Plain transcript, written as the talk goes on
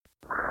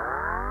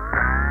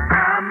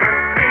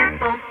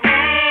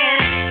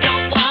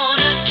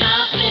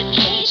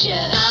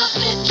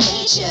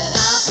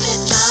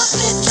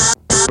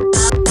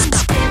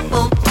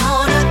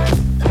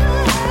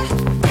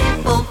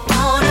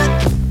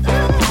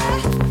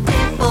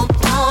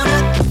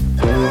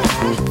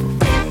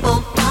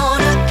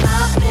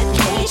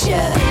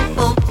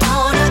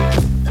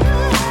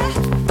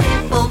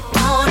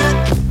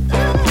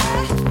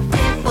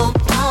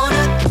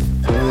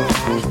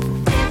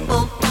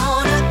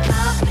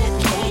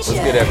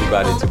good,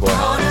 everybody? It's your boy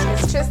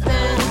Hans. It's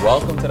Tristan.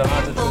 Welcome to the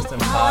Hans and Tristan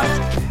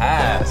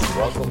podcast.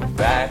 Welcome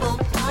back.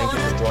 Thank you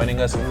for joining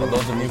us. And for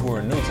those of you who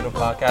are new to the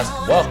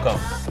podcast, welcome.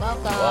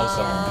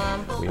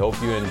 We hope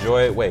you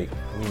enjoy it. Wait,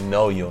 we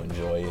know you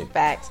enjoy it.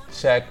 Facts.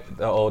 Check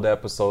the old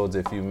episodes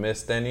if you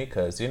missed any,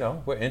 because,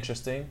 we're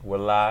interesting. We're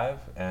live,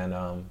 and,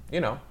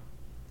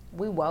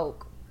 We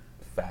woke.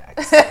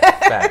 Facts.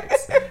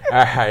 Facts.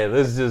 All right,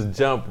 let's just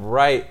jump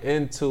right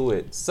into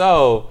it.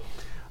 So,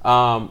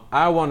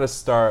 I want to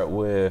start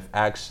with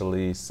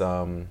actually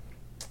some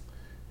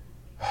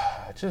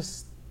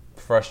just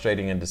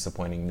frustrating and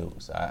disappointing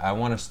news. I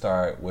want to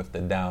start with the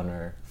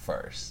downer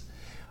first.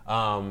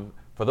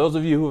 For those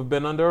of you who have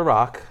been under a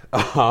rock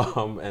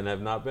and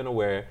have not been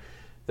aware,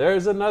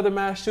 there's another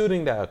mass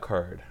shooting that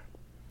occurred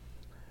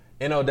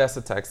in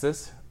Odessa,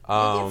 Texas.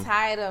 I get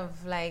tired of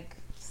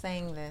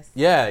saying this.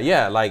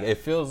 Yeah. It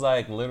feels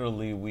like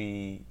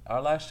literally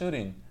our last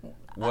shooting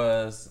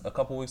was a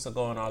couple weeks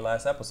ago in our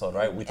last episode,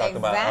 right? We talked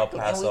about El Paso.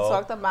 And we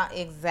talked about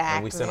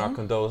And we sent our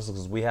condolences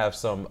because we have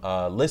some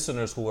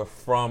listeners who are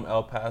from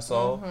El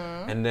Paso.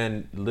 Mm-hmm. And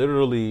then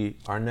literally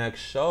our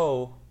next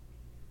show,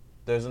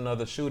 there's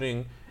another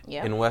shooting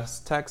in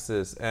West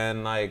Texas.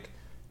 And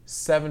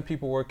 7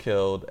 people were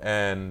killed.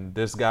 And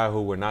this guy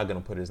who we're not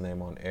going to put his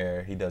name on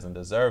air, he doesn't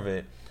deserve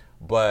it,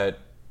 but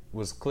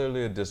was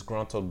clearly a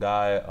disgruntled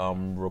guy.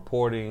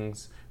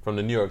 Reportings from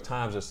the New York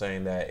Times are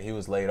saying that he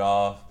was laid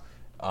off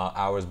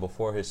hours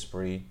before his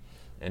spree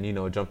and,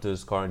 jumped to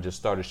his car and just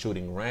started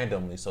shooting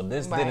randomly. So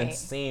this didn't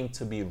seem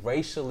to be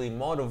racially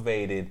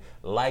motivated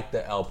like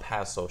the El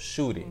Paso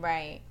shooting.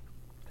 Right.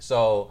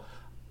 So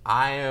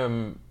I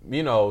am,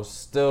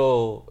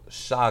 still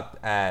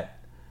shocked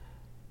at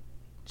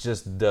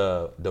just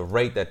the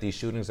rate that these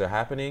shootings are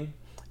happening,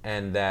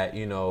 and that,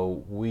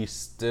 we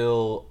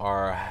still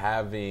are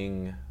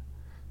having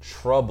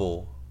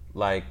trouble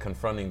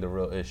confronting the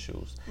real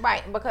issues.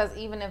 Right, because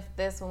even if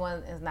this one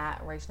is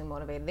not racially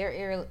motivated,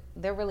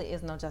 there really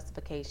is no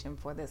justification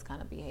for this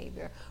kind of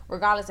behavior.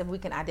 Regardless if we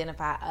can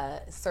identify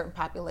a certain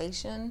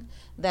population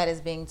that is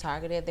being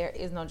targeted, there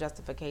is no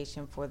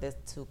justification for this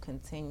to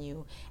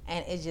continue.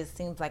 And it just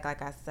seems like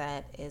I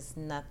said, is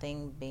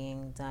nothing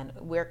being done.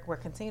 We're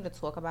continuing to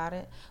talk about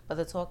it, but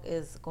the talk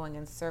is going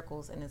in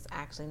circles and it's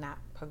actually not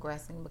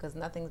progressing because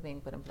nothing's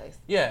being put in place.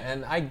 Yeah,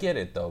 and I get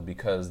it though,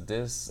 because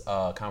this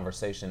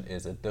conversation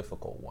is a difficult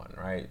one,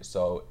 right?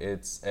 So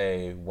it's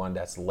a one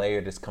that's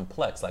layered, it's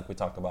complex, like we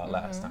talked about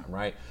last time,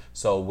 right?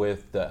 So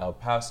with the El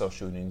Paso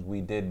shootings, we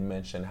did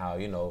mention how,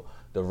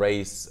 the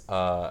race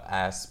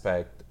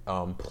aspect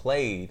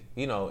played,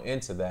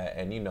 into that,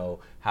 and,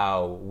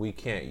 how we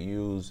can't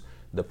use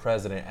the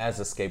president as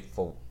a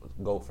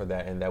scapegoat for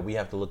that, and that we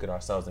have to look at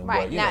ourselves and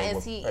right.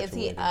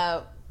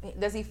 Now,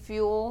 does he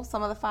fuel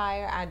some of the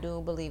fire? I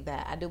do believe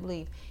that. I do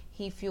believe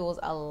he fuels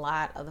a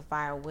lot of the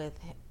fire with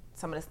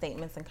some of the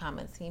statements and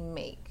comments he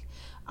make.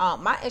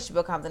 My issue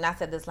becomes, and I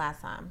said this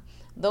last time,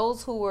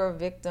 those who were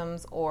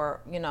victims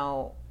or,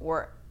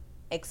 were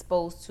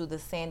exposed to the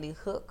Sandy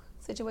Hook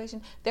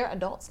situation, they're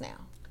adults now.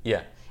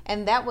 Yeah.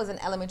 And that was in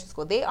elementary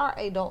school. They are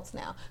adults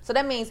now. So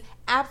that means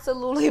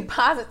absolutely,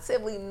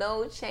 positively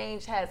no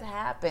change has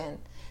happened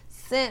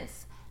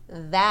since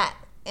that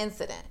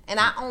incident. And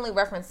I only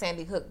reference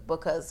Sandy Hook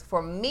because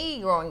for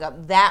me growing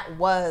up, that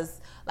was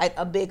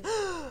a big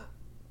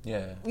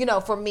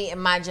for me in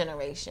my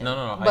generation.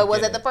 No. But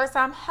was it the first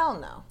time? Hell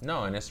no.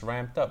 No, and it's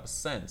ramped up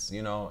since,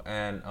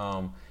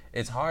 and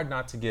it's hard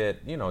not to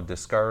get,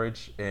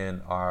 discouraged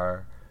in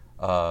our,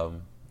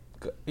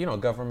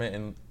 government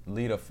and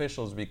lead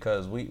officials,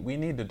 because we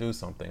need to do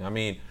something. I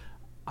mean,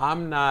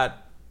 I'm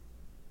not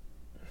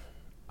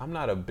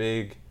a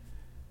big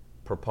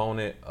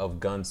proponent of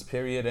guns,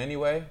 period,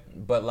 anyway,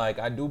 but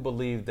I do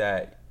believe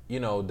that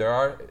there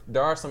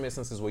are some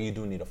instances where you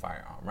do need a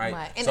firearm,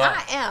 right? And so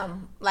I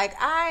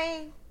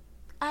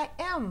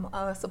am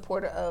a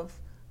supporter of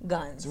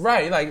guns,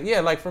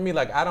 right? For me,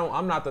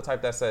 I'm not the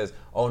type that says,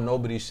 oh,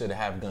 nobody should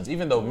have guns,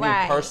 even though me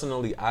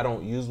personally, I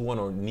don't use one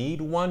or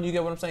need one. You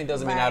get what I'm saying?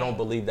 Doesn't mean I don't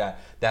believe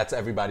that that's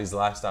everybody's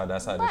lifestyle,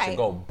 that's how they should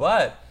go.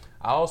 But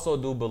I also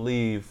do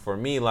believe, for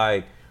me,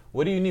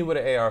 what do you need with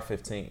an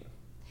AR-15?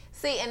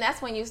 See, and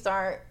that's when you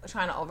start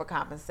trying to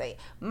overcompensate.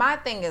 My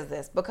thing is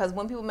this, because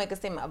when people make a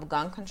statement of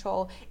gun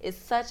control, it's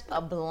such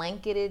a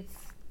blanketed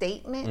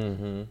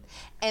statement,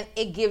 and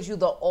it gives you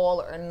the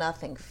all or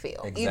nothing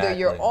feel. Exactly. Either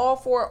you're all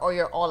for it or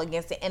you're all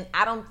against it, and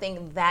I don't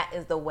think that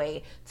is the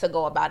way to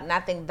go about it. And I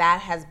think that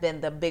has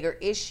been the bigger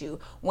issue,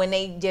 when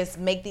they just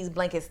make these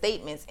blanket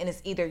statements, and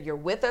it's either you're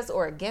with us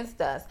or against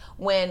us,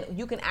 when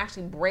you can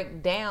actually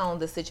break down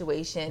the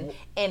situation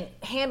and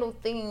handle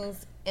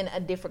things in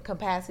a different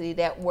capacity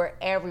where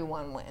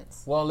everyone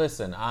wins. Well,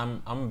 listen,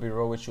 I'm gonna be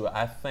real with you.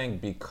 I think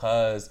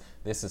because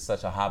this is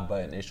such a hot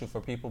button issue for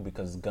people,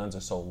 because guns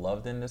are so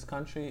loved in this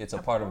country, it's a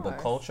part of the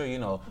culture.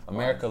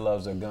 America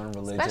loves their gun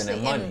religion, especially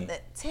and money. In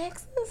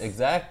Texas.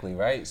 Exactly,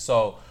 right?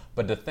 So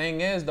But the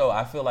thing is, though,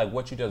 I feel like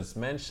what you just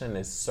mentioned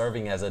is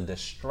serving as a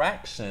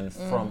distraction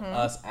from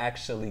us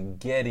actually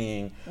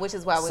getting, which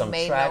is why we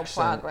made no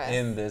progress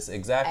in this.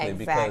 Exactly,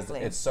 because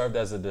it served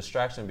as a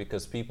distraction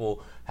because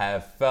people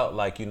have felt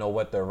like, you know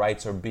what, their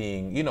rights are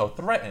being, you know,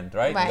 threatened,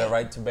 right? Their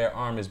right to bear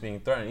arms is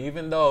being threatened,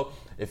 even though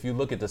if you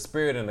look at the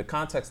spirit and the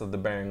context of the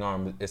bearing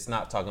arms, it's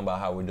not talking about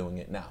how we're doing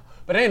it now.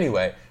 But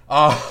anyway,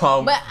 but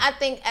I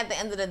think at the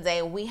end of the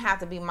day, we have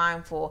to be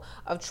mindful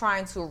of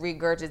trying to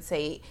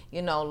regurgitate,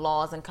 you know,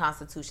 laws and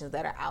constitutions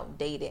that are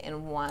outdated and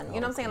you know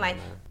what I'm saying? Like,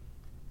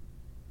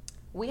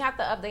 we have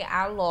to update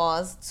our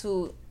laws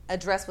to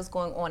address what's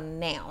going on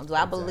now. Do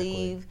I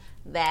believe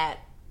that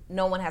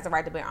no one has a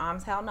right to bear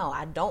arms? Hell no,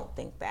 I don't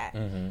think that.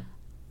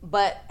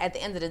 But at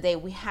the end of the day,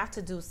 we have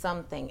to do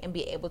something and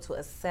be able to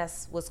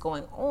assess what's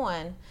going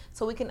on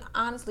so we can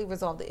honestly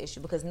resolve the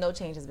issue, because no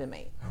change has been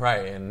made.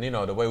 Right, and you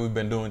know, the way we've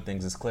been doing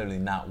things is clearly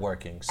not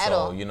working.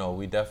 So, you know,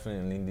 we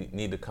definitely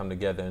need to come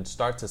together and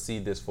start to see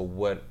this for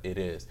what it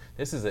is.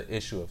 This is an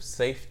issue of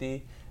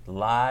safety.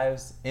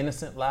 Lives,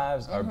 innocent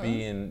lives are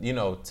being, you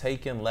know,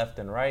 taken left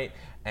and right.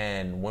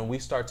 And when we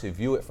start to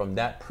view it from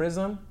that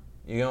prism,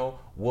 you know,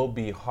 we'll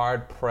be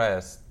hard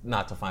pressed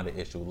not to find an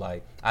issue.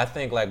 Like, I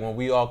think like when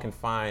we all can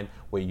find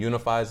what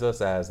unifies us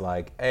as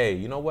like, hey,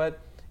 you know what?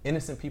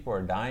 Innocent people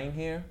are dying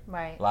here.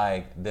 Right.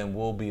 Like, then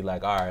we'll be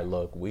like, all right,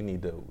 look,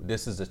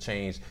 this is a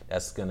change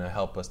that's going to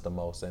help us the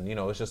most. And, you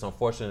know, it's just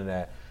unfortunate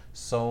that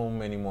so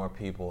many more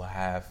people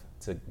have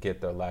to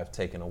get their life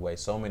taken away.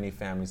 So many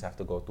families have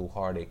to go through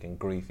heartache and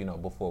grief, you know,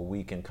 before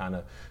we can kind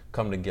of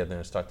come together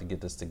and start to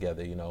get this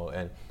together, you know.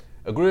 And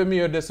agree with me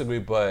or disagree,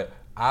 but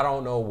I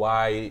don't know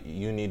why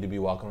you need to be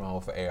walking around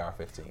with an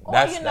AR-15.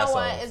 Or you know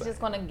what? It's just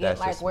going to get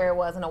like where it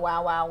was in the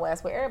Wild Wild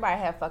West, where everybody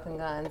had fucking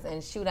guns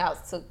and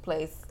shootouts took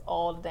place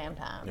all the damn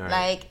time. Right.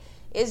 Like,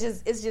 it's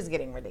just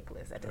getting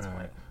ridiculous at this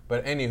point.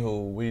 But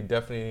anywho, we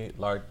definitely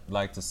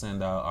like to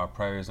send out our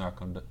prayers and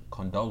our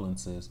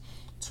condolences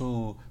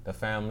to the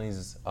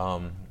families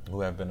who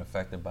have been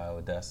affected by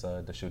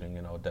Odessa, the shooting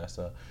in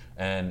Odessa.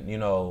 And, you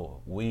know,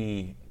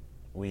 we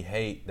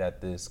hate that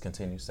this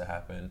continues to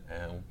happen.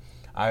 And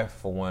I,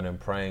 for one, am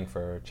praying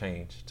for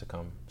change to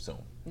come soon.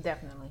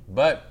 Definitely.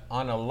 But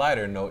on a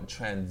lighter note,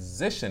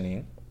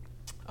 transitioning,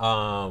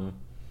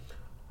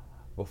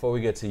 before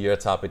we get to your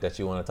topic that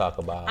you want to talk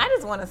about. I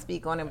just want to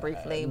speak on it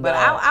briefly, but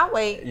I'll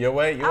wait. You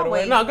wait? You want to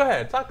wait? No, go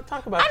ahead. Talk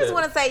about it. I just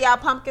want to say, y'all,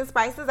 pumpkin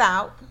spice is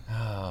out.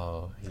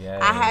 Oh, yeah.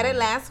 I had it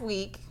last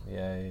week.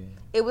 Yay.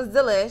 It was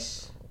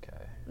delish.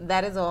 Okay.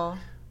 That is all.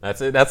 That's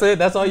it. That's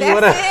all you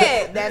want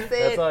to.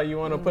 That's all you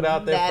want to put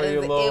out there for your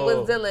little. It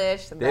was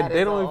delish.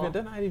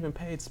 They're not even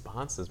paid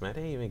sponsors, man.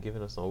 They ain't even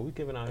giving us we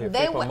giving out here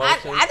free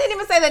promotions. I didn't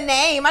even say the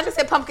name. I just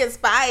said pumpkin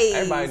spice.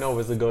 Everybody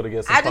knows to go to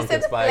get some pumpkin spice. I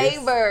just said the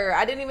flavor.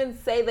 I didn't even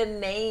say the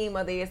name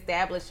of the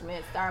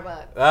establishment,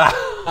 Starbucks.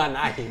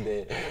 Nah, he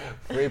did.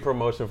 Free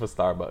promotion for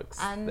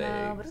Starbucks. I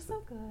know, but it's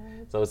so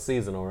good. So it's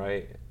seasonal,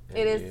 right?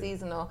 It is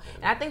seasonal,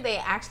 and I think they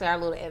actually are a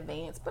little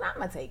advanced, but I'm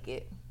gonna take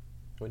it.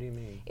 What do you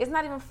mean? It's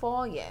not even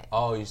fall yet.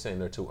 Oh, you're saying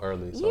they're too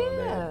early,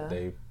 so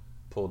they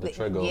pulled the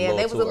trigger a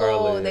little too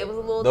early. They was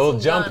a little too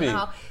jumpy.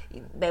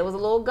 They was a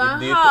little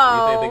gun ho.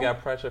 You think they got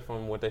pressure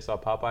from what they saw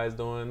Popeyes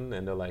doing,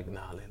 and they're like,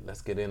 nah,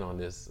 let's get in on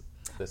this.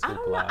 I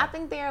don't know. I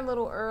think they're a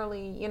little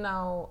early. You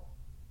know,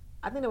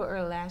 I think they were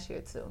early last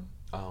year too.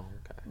 Oh,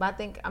 okay. But I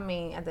think, at the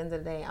end of the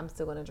day, I'm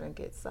still gonna drink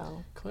it.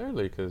 So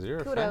clearly, because you're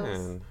a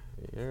fan.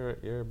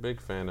 You're a big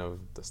fan of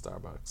the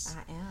Starbucks.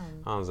 I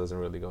am. Hans doesn't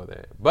really go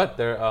there, but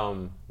their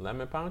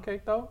lemon pound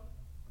cake though,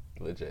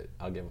 legit.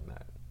 I'll give him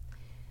that.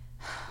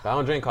 But I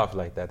don't drink coffee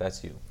like that.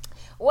 That's you.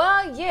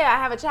 Well, yeah,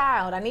 I have a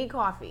child. I need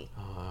coffee.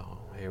 Oh,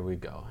 here we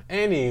go.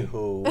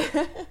 Anywho,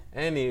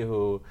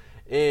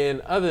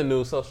 in other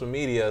news, social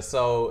media.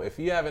 So if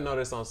you haven't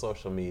noticed on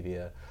social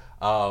media,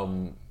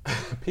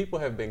 people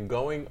have been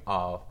going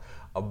off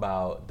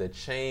about the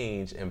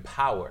change in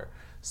Power.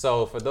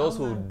 So for those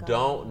who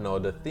don't know,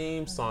 the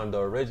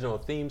original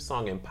theme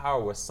song in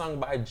Power was sung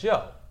by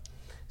Joe.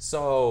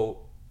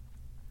 So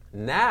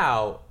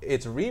now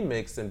it's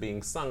remixed and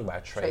being sung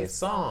by Trey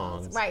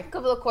Songz. Right.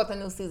 Of course, the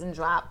new season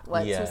dropped,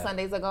 2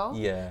 Sundays ago?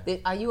 Yeah.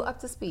 Are you up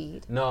to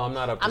speed? No, I'm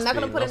not up to speed. I'm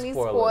not going to put any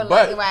spoilers.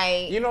 But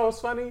right. You know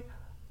what's funny?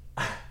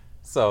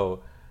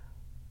 So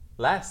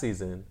last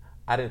season,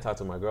 I didn't talk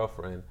to my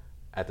girlfriend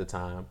at the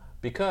time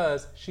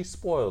because she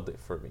spoiled it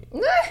for me.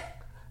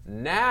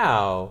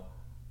 Now,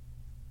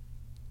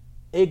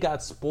 it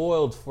got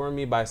spoiled for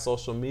me by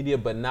social media,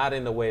 but not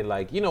in a way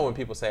like, you know, when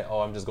people say, oh,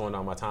 I'm just going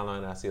down my timeline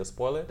and I see a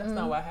spoiler. That's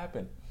not what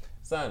happened.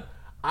 Son,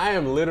 I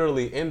am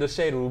literally in the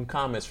Shade Room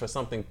comments for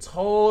something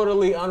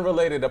totally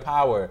unrelated to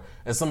Power,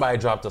 and somebody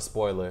dropped a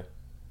spoiler.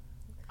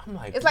 I'm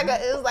like, it's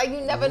like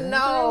you never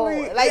know.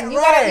 Really? Like you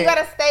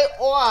gotta stay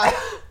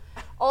off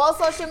all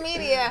social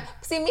media.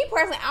 See, me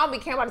personally, I don't be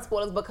caring about the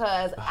spoilers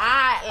because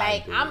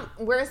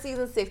we're in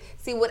season 6.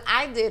 See, what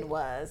I did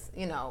was,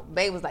 you know,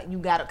 Babe was like, you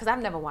got it, because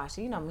I've never watched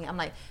it. You know me. I'm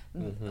like,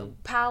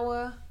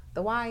 Power,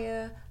 The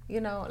Wire,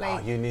 you know,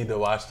 like. Oh, you need to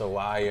watch The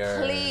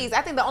Wire. Please.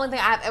 I think the only thing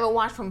I've ever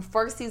watched from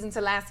first season to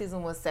last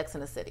season was Sex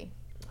and the City.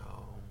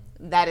 Oh.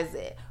 That is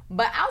it.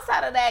 But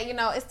outside of that,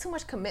 it's too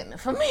much commitment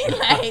for me.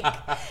 Like,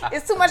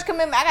 it's too much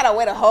commitment. I gotta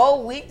wait a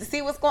whole week to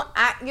see what's going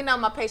on.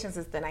 My patience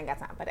is thin. I ain't got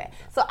time for that.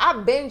 So I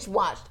binge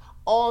watched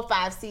all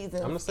 5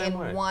 seasons in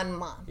 1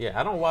 month. Yeah,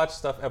 I don't watch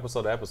stuff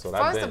episode to episode.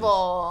 First of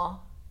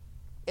all,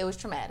 it was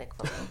traumatic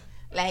for me.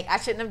 Like, I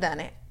shouldn't have done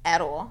it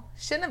at all.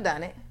 Shouldn't have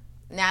done it.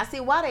 Now I see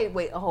why they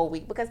wait a whole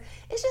week, because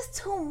it's just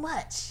too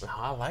much. Oh,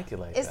 I like it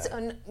like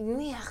that.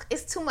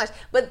 It's too much.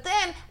 But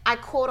then I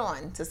caught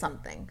on to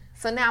something.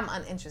 So now I'm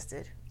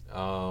uninterested.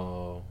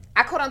 Oh.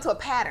 I caught on to a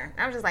pattern.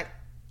 I was just like,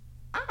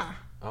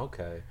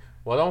 Okay.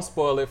 Well, don't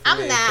spoil it for me. I'm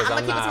going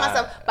to keep it to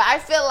myself. But I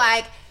feel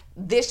like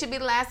this should be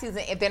the last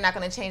season if they're not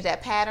going to change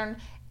that pattern.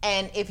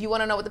 And if you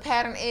want to know what the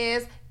pattern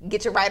is,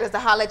 get your writers to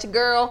holler at your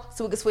girl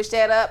so we can switch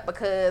that up,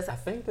 because I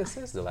think this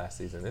is the last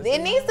season.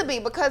 It needs to be,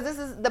 because this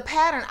is the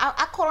pattern.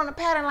 I caught on the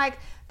pattern like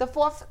the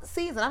 4th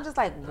season. I'm just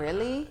like,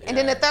 really? Yeah. And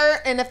then the 3rd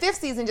and the 5th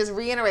season just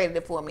reiterated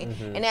it for me.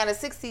 Mm-hmm. And now the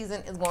 6th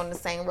season is going the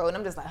same road. And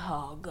I'm just like,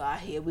 oh God,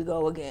 here we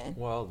go again.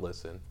 Well,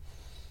 listen,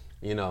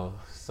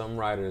 some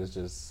writers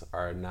just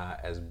are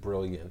not as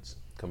brilliant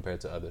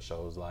compared to other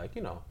shows. Like,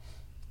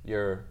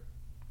 there's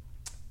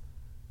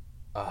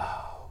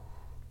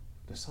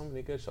so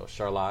many good shows.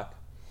 Sherlock.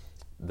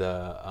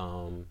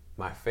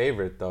 My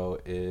favorite though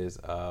is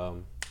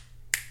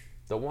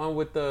the one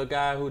with the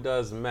guy who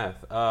does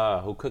meth,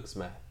 who cooks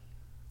meth.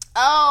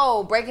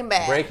 Oh, Breaking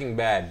Bad. Breaking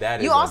Bad. That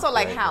is. You also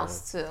like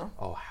House too.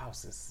 Oh,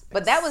 House is.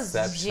 But that was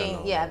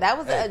genius. Yeah, that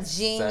was a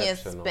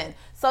genius spin.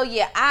 So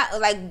yeah, I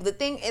like, the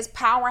thing is,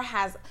 Power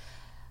has.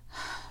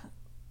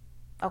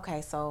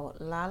 Okay, so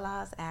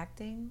Lala's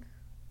acting.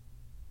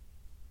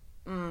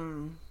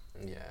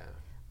 Yeah.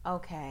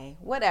 Okay,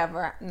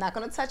 whatever. I'm not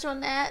gonna touch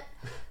on that.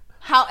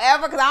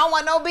 However, because I don't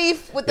want no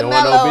beef with the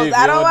Mellows.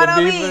 I don't want no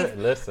beef.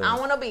 Listen. I don't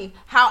want no beef.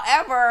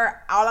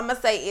 However, all I'm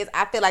gonna say is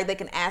I feel like they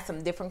can add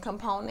some different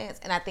components,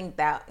 and I think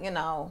that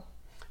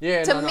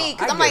Yeah. To me,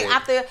 because I'm like,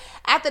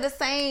 after the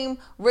same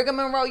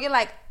rigmarole, you're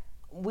like,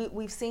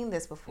 we've seen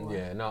this before.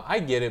 Yeah. No, I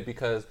get it,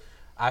 because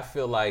I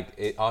feel like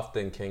it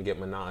often can get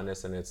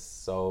monotonous, and it's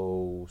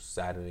so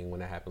saddening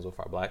when it happens with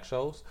our Black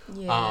shows.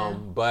 Yeah.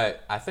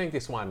 But I think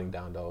it's winding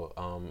down though.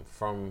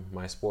 From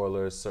my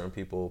spoilers, certain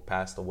people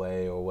passed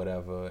away or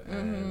whatever,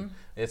 and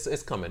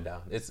it's coming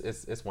down.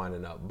 It's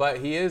winding up. But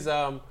he is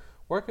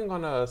working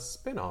on a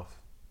spinoff.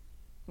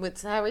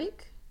 With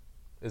Tyreek?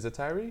 Is it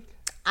Tyreek?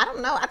 I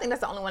don't know. I think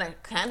that's the only one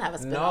that can have a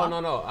spinoff.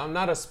 No. I'm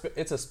not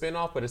it's a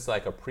spinoff, but it's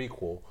like a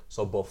prequel.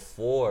 So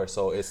before,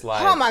 it's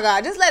like. Oh my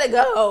God! Just let it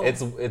go.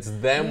 It's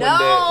them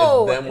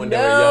when they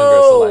were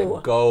younger. So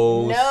like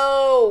Ghost.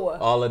 No.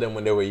 All of them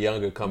when they were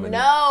younger coming.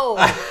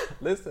 No.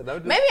 Listen,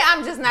 maybe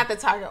I'm just not the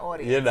target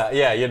audience. You're not.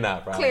 Yeah, you're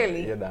not. Probably.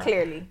 Clearly. You're not.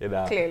 Clearly. You're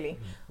not. Clearly.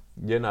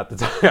 You're not the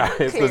target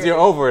audience, because you're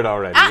over it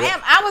already.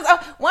 I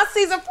was once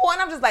season 4,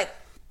 and I'm just like,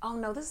 oh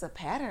no, this is a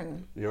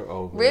pattern. You're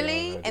over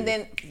really? it. And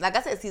then, like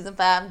I said, season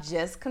 5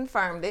 just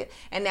confirmed it,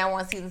 and now we're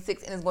on season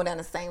 6, and it's going down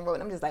the same road.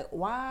 And I'm just like,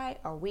 why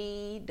are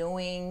we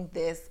doing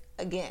this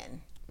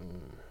again?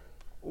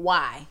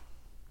 Why?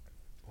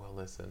 Well,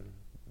 listen,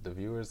 the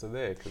viewers are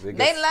there because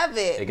they love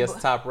it. It gets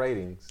top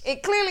ratings.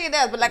 It clearly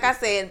does, but like I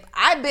said,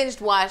 I binged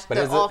watched all 5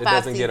 seasons. But it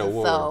doesn't get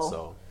awards,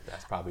 so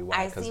that's probably why.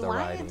 I see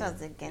why it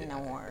doesn't get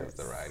awards.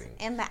 The writing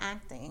and the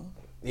acting.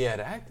 Yeah,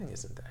 the acting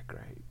isn't that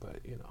great, but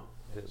it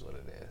is what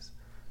it is.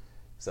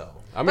 So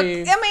I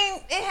mean,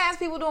 it has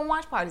people doing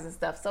watch parties and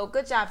stuff. So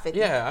good job, 50.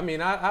 Yeah, I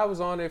mean, I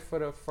was on it for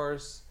the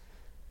first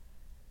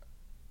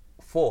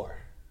 4.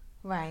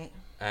 Right.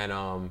 And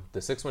the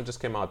 6th one just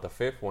came out. The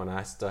 5th one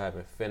I still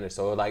haven't finished.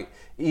 So like,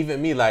 even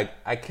me, like,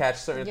 I catch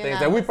certain things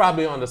that we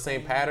probably on the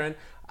same pattern.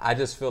 I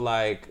just feel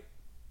like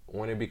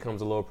when it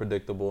becomes a little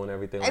predictable and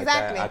everything like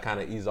that, I kind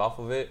of ease off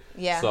of it.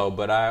 Yeah. So,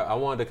 but I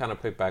wanted to kind of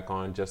pick back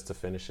on just to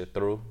finish it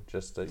through,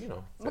 just to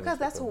because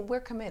that's what we're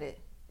committed.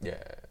 Yeah.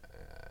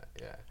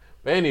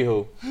 But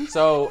anywho,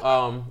 so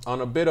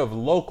on a bit of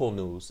local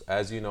news,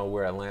 as you know,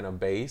 we're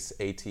Atlanta-based,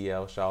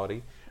 ATL,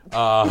 shawty.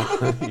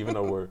 Even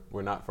though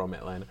we're not from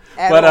Atlanta,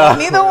 but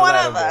neither one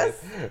of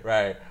us,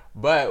 right?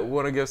 But we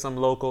want to give some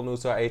local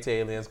news to our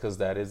ATLians because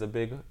that is a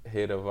big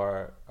hit of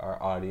our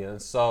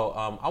audience. So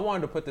I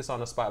wanted to put this on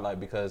the spotlight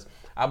because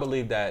I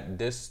believe that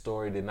this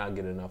story did not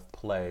get enough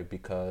play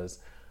because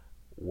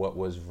what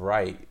was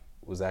right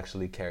was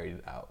actually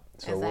carried out.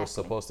 So what was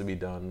supposed to be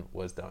done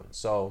was done.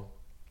 So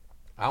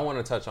I want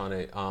to touch on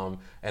it.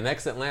 An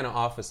ex-Atlanta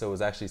officer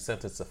was actually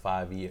sentenced to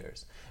 5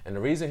 years. And the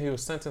reason he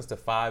was sentenced to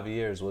 5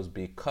 years was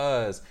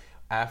because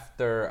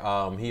after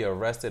he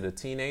arrested a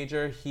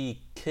teenager,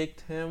 he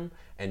kicked him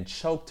and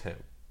choked him.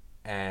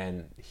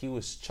 And he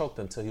was choked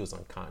until he was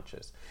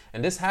unconscious.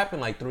 And this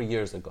happened like 3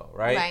 years ago,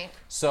 right? Right.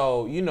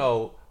 So,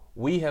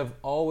 we have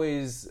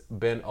always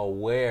been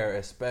aware,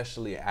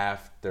 especially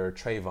after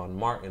Trayvon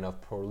Martin,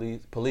 of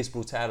police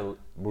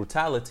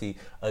brutality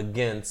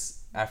against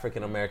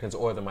African Americans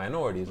or the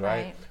minorities,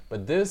 right?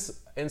 But this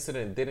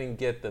incident didn't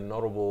get the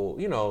notable,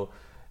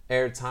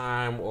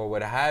 airtime or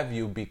what have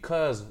you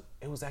because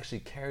it was actually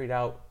carried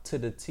out to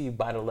the T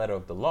by the letter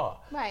of the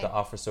law. Right. The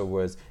officer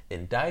was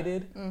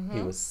indicted,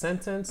 he was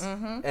sentenced,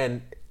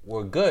 and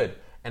we're good.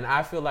 And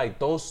I feel like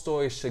those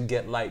stories should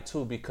get light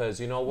too, because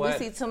you know what?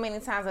 We see too many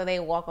times where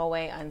they walk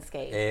away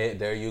unscathed.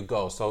 There you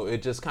go. So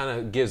it just kind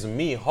of gives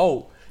me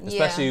hope,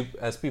 especially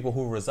as people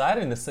who reside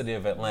in the city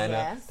of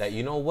Atlanta, that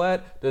you know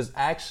what? There's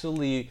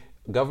actually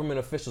government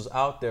officials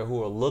out there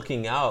who are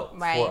looking out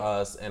for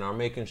us and are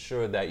making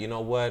sure that, you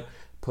know what,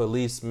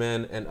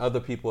 policemen and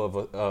other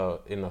people of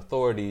in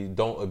authority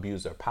don't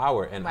abuse their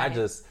power. And I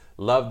just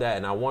love that,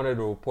 and I wanted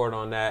to report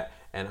on that.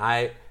 And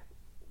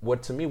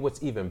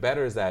what's even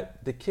better is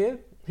that the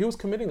kid, he was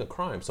committing a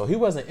crime, so he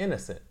wasn't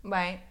innocent.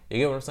 Right. You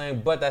get what I'm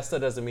saying? But that still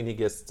doesn't mean he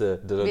gets to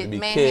be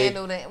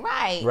manhandled.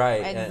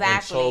 Right.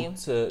 Exactly. And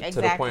choked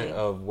to the point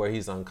of where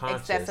he's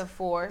unconscious. Excessive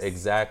force.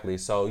 Exactly.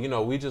 So,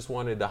 we just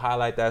wanted to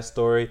highlight that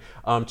story.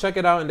 Check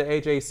it out in the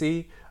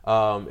AJC.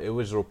 It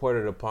was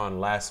reported upon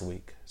last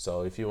week.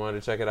 So if you want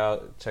to check it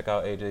out, check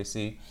out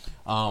AJC.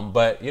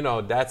 But,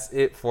 that's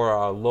it for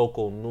our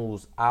local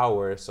news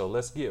hour. So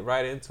let's get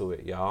right into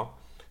it, y'all.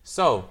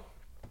 So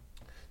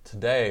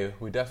today,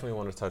 we definitely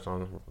want to touch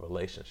on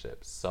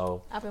relationships.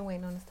 So I've been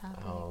waiting on this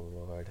topic. Oh,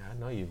 Lord. I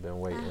know you've been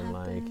waiting.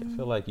 I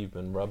feel like you've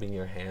been rubbing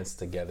your hands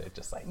together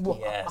just like,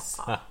 yes.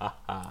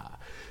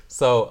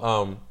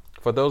 So,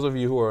 for those of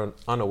you who are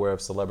unaware of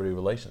celebrity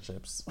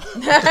relationships,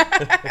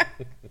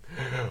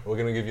 we're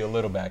going to give you a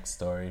little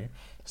backstory.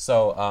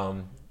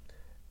 So,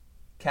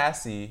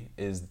 Cassie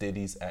is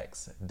Diddy's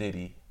ex.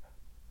 Diddy,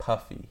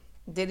 Puffy.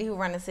 Diddy who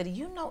run the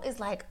city, it's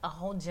like a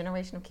whole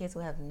generation of kids who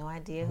have no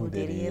idea who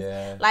Diddy is.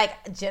 Yeah.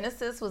 Like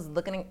Genesis was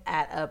looking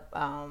at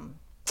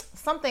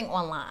something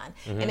online,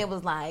 and it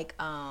was like,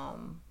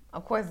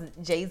 of course,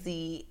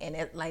 Jay-Z,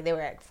 and they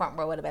were at front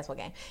row at a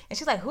basketball game, and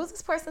she's like, "Who's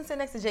this person sitting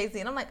next to Jay-Z?"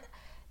 And I'm like,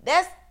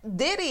 "That's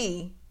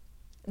Diddy.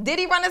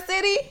 Diddy run the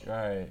city?"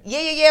 Right.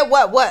 Yeah.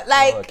 What?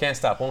 Like, can't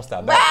stop, won't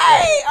stop.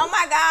 Right. Oh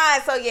my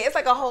God. So yeah, it's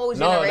like a whole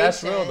generation. No,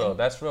 that's real though.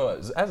 That's real.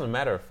 As a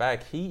matter of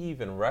fact, he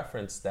even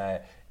referenced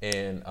that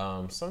in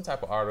some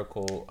type of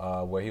article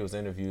where he was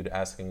interviewed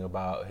asking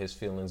about his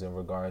feelings in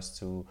regards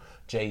to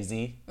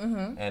Jay-Z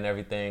and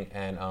everything.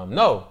 And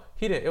no,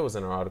 he didn't. It was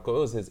in an article. It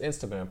was his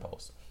Instagram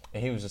post.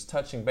 And he was just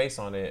touching base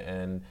on it,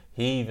 and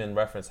he even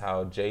referenced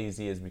how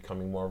Jay-Z is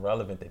becoming more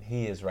relevant than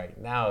he is right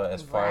now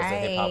as far as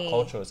the hip-hop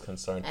culture is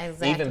concerned.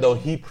 Exactly. Even though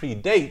he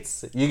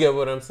predates, you get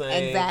what I'm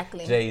saying?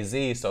 Exactly.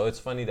 Jay-Z. So it's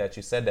funny that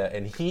you said that,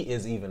 and he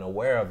is even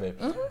aware of it.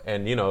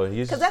 And,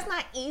 he's... Because that's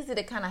not easy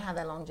to kind of have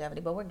that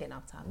longevity, but we're getting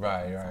off topic.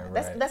 Right.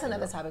 That's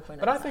another topic for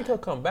another But I think he'll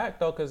come back,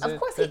 though, because... Of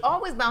course, he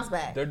always bounce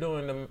back. They're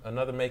doing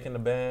another Making the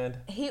Band.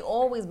 He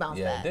always bounce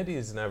back. Yeah,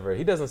 Diddy's never...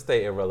 He doesn't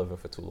stay irrelevant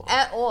for too long.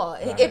 At all.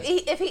 Right.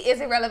 If he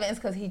is irrelevant, it's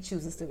because he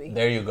chooses to be.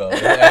 There you go.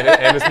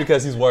 And it's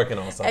because he's working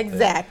on something.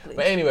 Exactly.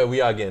 But anyway,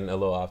 we are getting a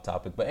little off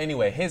topic. But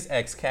anyway, his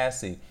ex,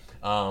 Cassie,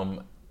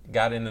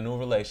 got in a new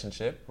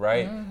relationship,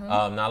 right?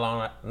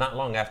 Not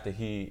long after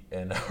he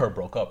and her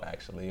broke up,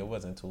 actually. It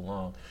wasn't too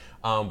long.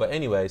 But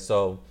anyway,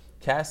 so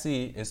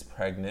Cassie is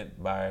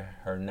pregnant by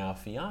her now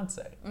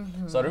fiance.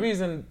 So the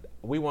reason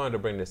we wanted to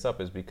bring this up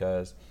is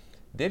because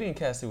Diddy and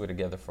Cassie were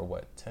together for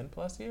what, 10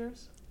 plus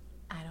years?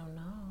 I don't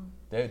know.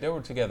 They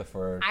were together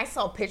for... I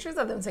saw pictures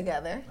of them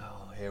together.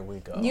 Oh, here we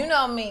go. You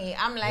know me.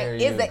 I'm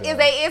like, is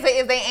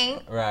they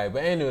ain't? Right,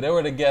 but anyway, they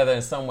were together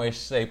in some way,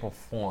 shape, or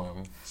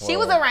form. She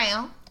was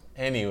around.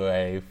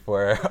 Anyway,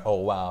 for a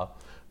while.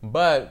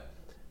 But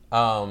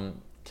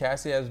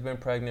Cassie has been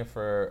pregnant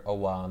for a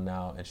while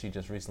now, and she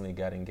just recently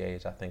got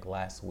engaged, I think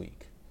last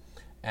week.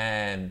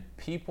 And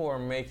people are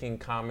making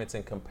comments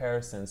and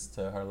comparisons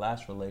to her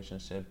last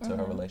relationship to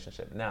her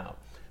relationship now.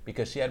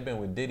 Because she had been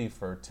with Diddy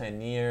for 10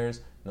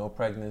 years, no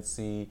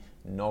pregnancy,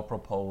 no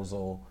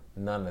proposal,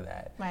 none of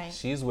that. Right.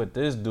 She's with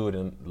this dude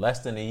in less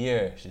than a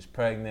year. She's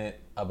pregnant,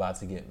 about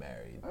to get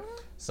married.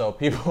 So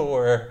people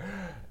were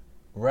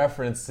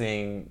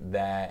referencing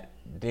that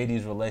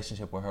Diddy's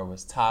relationship with her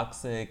was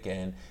toxic,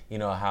 and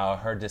how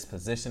her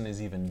disposition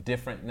is even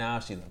different now.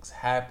 She looks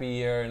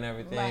happier and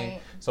everything.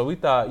 Right. So we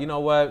thought, you know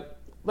what?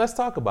 Let's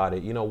talk about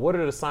it. What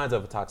are the signs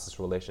of a toxic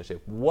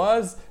relationship?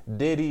 Was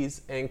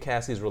Diddy's and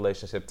Cassie's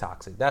relationship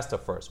toxic? That's the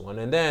first one.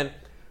 And then,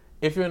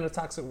 if you're in a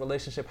toxic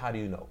relationship, how do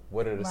you know?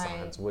 What are the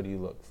signs? What do you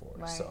look for?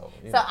 Right. So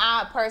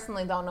I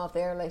personally don't know if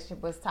their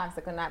relationship was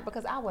toxic or not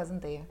because I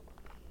wasn't there.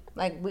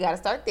 Like, we got to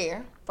start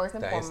there, first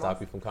and foremost. That ain't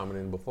stopped you from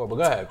commenting before, but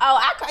go ahead. Go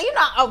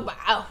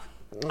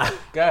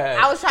ahead.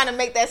 I was trying to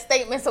make that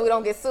statement so we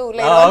don't get sued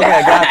later. Oh,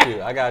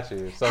 okay, I got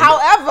you. So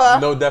however,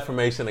 no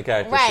defamation of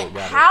character. Right.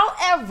 Shit,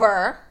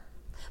 However,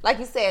 like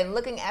you said,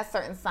 looking at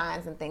certain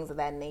signs and things of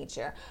that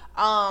nature.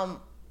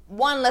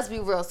 One, let's be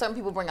real. Certain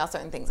people bring out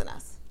certain things in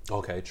us.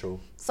 Okay, true.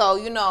 So,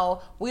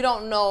 we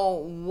don't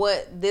know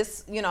what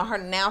this, her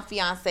now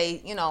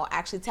fiance,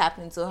 actually tapped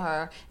into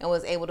her and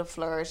was able to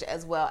flourish,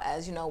 as well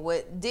as,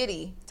 what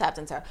Diddy tapped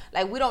into her.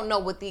 Like, we don't know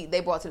what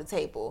they brought to the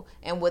table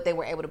and what they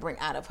were able to bring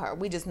out of her.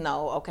 We just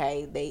know,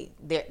 okay,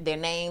 their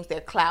names,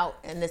 their clout,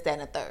 and this, that,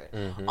 and the third.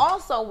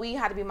 Also, we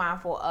had to be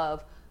mindful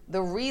of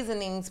the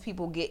reasonings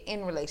people get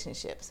in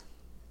relationships.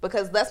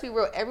 Because let's be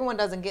real, everyone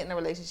doesn't get in a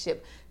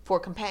relationship for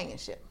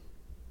companionship.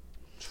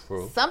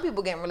 True. Some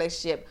people get in a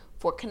relationship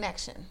for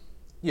connection.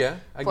 Yeah,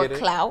 I get it. For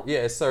clout. Yeah,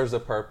 it serves a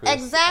purpose.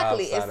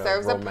 Exactly. It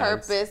serves a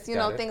romance. purpose,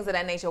 things of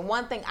that nature.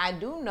 One thing I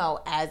do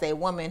know as a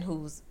woman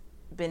who's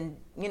been,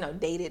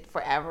 dated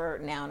forever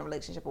now in a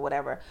relationship or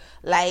whatever,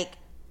 like,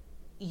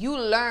 you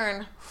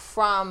learn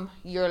from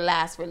your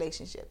last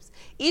relationships.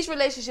 Each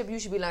relationship, you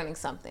should be learning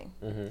something.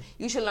 Mm-hmm.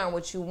 You should learn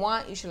what you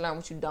want. You should learn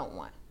what you don't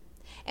want.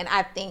 And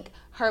I think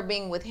her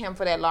being with him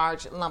for that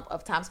large lump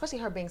of time, especially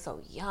her being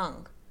so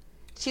young,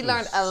 she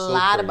learned a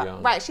lot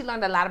about, she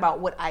learned a lot about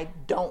what I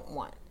don't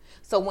want.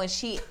 So when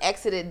she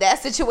exited that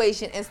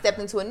situation and stepped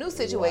into a new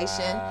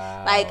situation,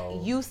 like,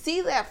 you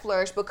see that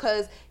flourish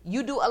because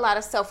you do a lot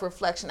of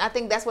self-reflection. I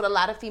think that's what a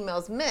lot of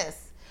females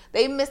miss.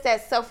 They miss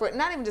that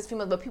not even just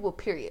females, but people,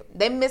 period.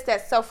 They miss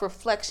that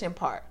self-reflection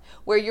part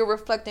where you're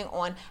reflecting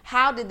on,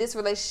 how did this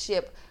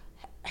relationship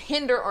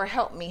hinder or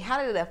help me?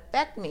 How did it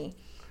affect me?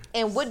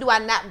 And what do I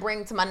not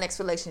bring to my next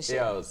relationship?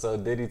 Yo, so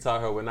did he tell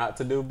her what not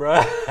to do,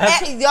 bro?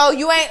 Yo,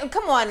 you ain't,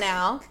 come on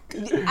now.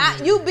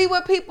 You be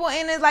with people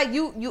and it's like,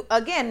 you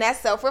again, that's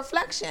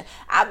self-reflection.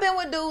 I've been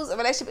with dudes, a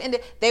relationship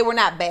ended, they were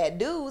not bad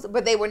dudes,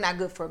 but they were not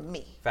good for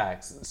me.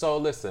 Facts. So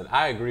listen,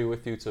 I agree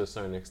with you to a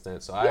certain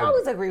extent. So you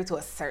always agree to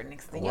a certain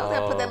extent. You always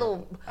gotta put that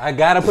little... I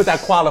gotta put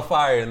that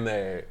qualifier in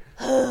there.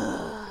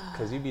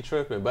 Because you be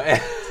tripping.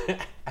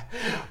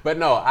 But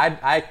no,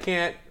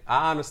 I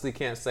honestly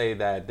can't say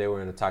that they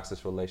were in a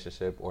toxic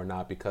relationship or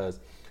not, because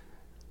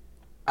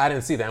I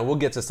didn't see that. And we'll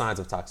get to signs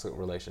of toxic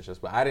relationships,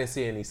 but I didn't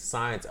see any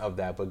signs of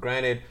that. But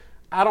granted,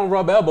 I don't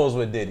rub elbows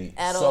with Diddy.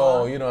 At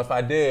all. So, if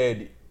I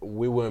did,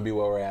 we wouldn't be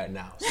where we're at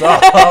now. So,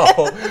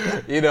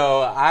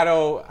 I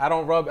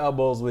don't rub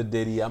elbows with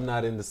Diddy. I'm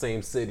not in the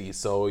same city.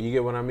 So you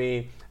get what I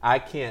mean? I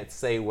can't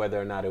say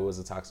whether or not it was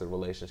a toxic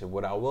relationship.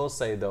 What I will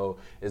say, though,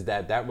 is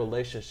that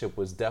relationship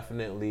was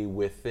definitely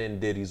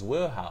within Diddy's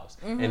wheelhouse.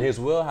 Mm-hmm. And his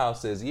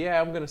wheelhouse is,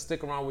 I'm going to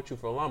stick around with you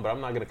for long, but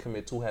I'm not going to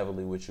commit too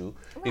heavily with you.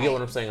 Right. You get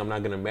what I'm saying? I'm not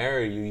going to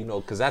marry you,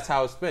 because that's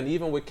how it's been.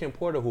 Even with Kim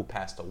Porter, who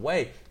passed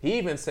away, he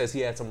even says he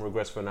had some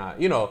regrets for not,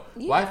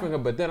 wifing her.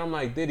 But then I'm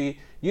like, Diddy,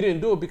 you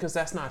didn't do it because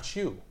that's not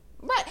you.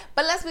 Right,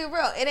 but let's be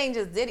real. It ain't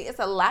just Diddy. It's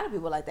a lot of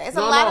people like that. It's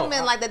a lot of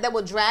men like that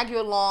will drag you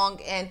along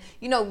and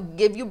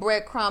give you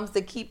breadcrumbs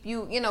to keep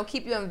you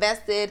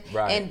invested,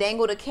 right, and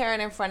dangle the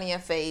carrot in front of your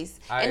face.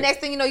 And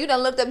next thing you know, you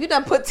done looked up, you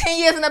done put 10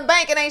 years in the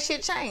bank and ain't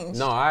shit changed.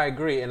 No, I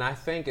agree, and I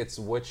think it's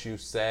what you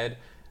said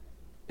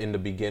in the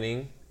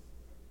beginning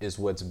is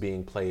what's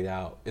being played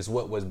out, is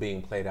what was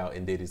being played out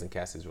in Diddy's and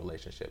Cassie's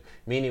relationship.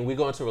 Meaning we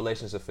go into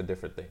relationships for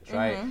different things,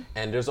 right? Mm-hmm.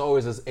 And there's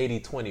always this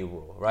 80-20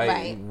 rule,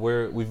 right?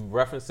 We've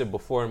referenced it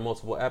before in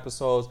multiple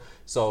episodes.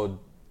 So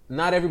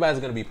not everybody's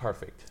going to be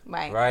perfect,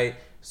 right?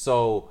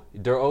 So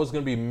they're always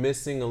going to be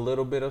missing a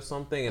little bit of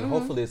something, and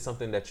hopefully it's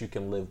something that you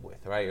can live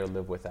with, right? Or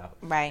live without.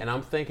 Right. And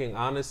I'm thinking,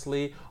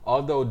 honestly,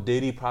 although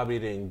Diddy probably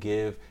didn't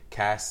give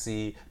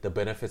Cassie the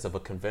benefits of a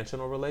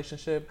conventional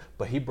relationship,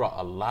 but he brought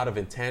a lot of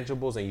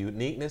intangibles and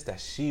uniqueness that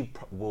she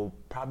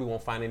probably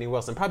won't find anywhere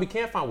else, and probably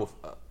can't find with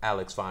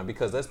Alex Fine,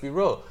 because let's be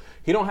real,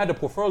 he don't have the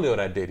portfolio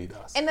that Diddy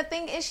does. And the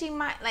thing is, she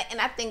might, and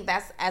I think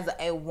that's, as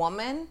a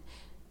woman,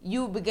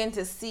 you begin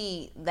to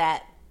see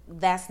that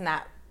that's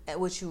not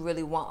what you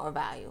really want or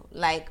value.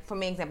 Like, for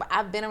me, example,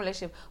 I've been in a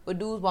relationship where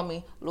dudes want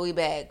me Louis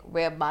bag,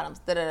 red bottoms,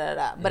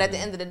 da-da-da-da. But at the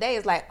end of the day,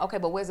 it's like, okay,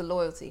 but where's the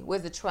loyalty?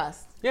 Where's the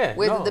trust? Yeah,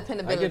 where's the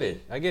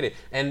dependability? I get it.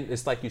 And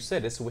it's like you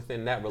said, it's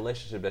within that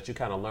relationship that you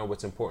kind of learn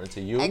what's important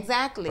to you.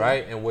 Exactly.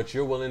 Right? And what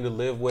you're willing to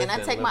live with. And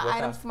I take my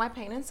items for my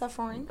pain and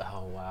suffering.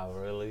 Oh, wow,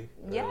 really?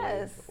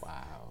 Yes.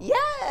 Wow.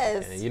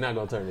 Yes. And you're not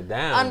going to turn it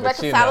down.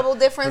 Unreconcilable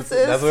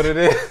differences. That's what it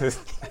is.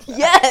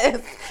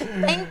 Yes.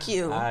 Thank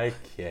you. I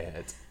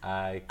can't.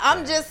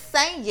 I'm just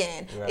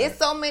saying. Right. It's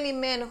so many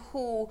men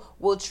who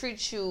will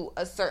treat you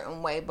a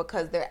certain way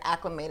because they're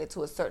acclimated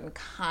to a certain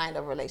kind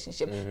of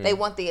relationship. Mm-hmm. They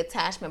want the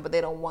attachment, but they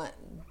don't want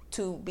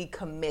to be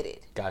committed.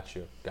 Got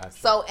you.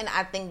 So, and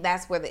I think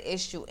that's where the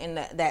issue in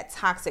that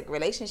toxic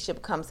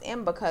relationship comes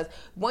in, because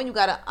one, you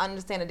got to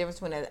understand the difference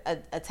between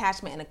an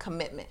attachment and a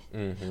commitment.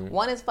 Mm-hmm.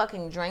 One is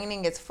fucking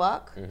draining as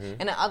fuck,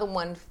 and the other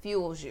one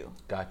fuels you.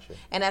 Got you.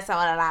 And that's how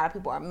a lot of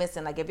people are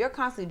missing. Like, if you're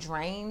constantly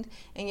drained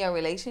in your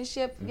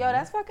relationship, yo,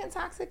 that's fucking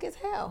toxic as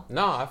hell.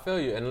 No, I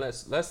feel you. And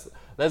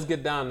let's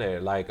get down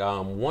there. Like,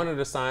 one of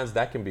the signs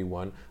that can be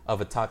one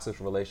of a toxic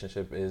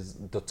relationship is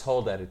the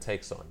toll that it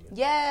takes on you.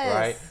 Yes.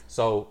 Right?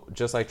 So,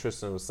 just like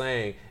Tristan was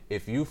saying,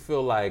 if you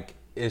feel like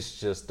it's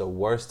just the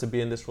worst to be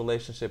in this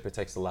relationship, it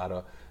takes a lot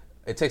of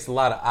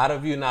out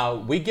of you. Now,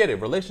 we get it.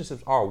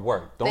 Relationships are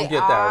work. Don't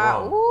get that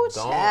wrong. Ooh,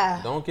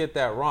 don't get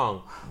that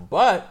wrong.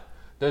 But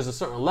there's a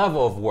certain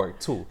level of work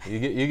too.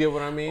 You get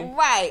what I mean?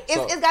 Right.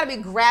 It's got to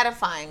be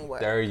gratifying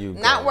work. There you go.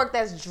 Not work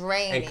that's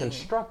draining. And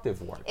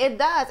constructive work. It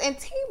does. And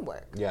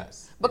teamwork.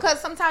 Yes. Because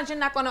sometimes you're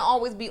not going to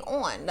always be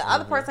on. The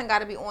other person got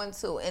to be on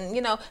too. And,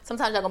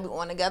 sometimes y'all going to be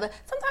on together.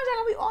 Sometimes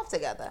y'all going to be off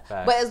together.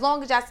 Facts. But as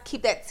long as y'all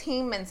keep that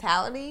team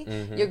mentality,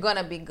 you're going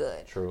to be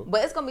good. True.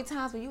 But it's going to be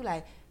times where you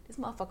like,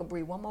 this motherfucker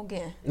breathe one more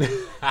again.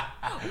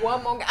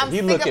 One more again.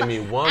 He look at me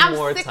one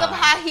more time. I'm sick of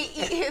how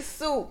he eat his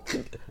soup.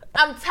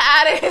 I'm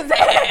tired of his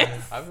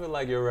ass. I feel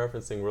like you're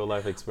referencing real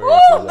life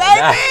experiences. Ooh,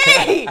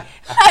 baby!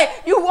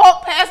 Like, you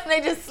walk past and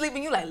they just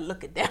sleeping. You like,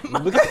 look at that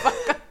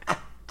motherfucker.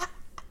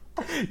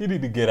 You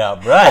need to get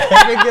out, bro.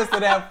 If it gets to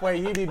that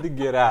point, you need to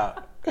get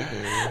out. I'm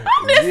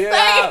just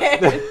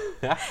saying.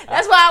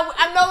 That's why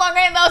I'm no longer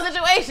in those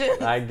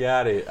situations. I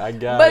got it.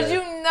 But you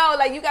know,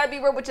 like, you got to be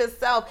real with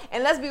yourself.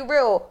 And let's be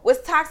real.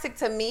 What's toxic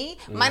to me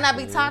might not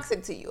be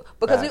toxic to you.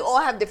 Because we all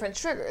have different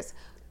triggers.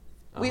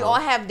 We all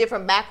have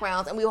different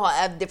backgrounds and we all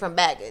have different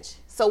baggage.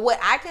 So what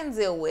I can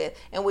deal with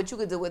and what you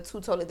can deal with, two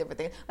totally different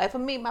things. Like, for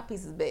me, my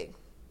piece is big.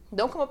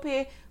 Don't come up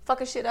here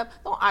fucking shit up.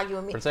 Don't argue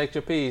with me. Protect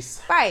your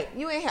peace. Right.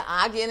 You ain't here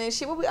arguing and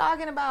shit. What we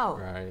arguing about?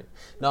 Right.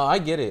 No, I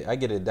get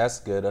it. That's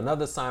good.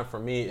 Another sign for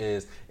me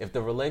is if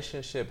the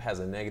relationship has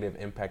a negative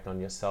impact on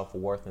your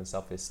self-worth and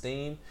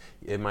self-esteem,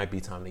 it might be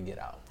time to get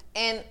out.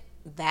 And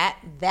that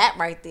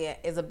right there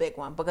is a big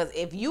one. Because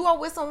if you are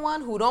with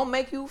someone who don't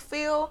make you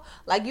feel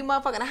like you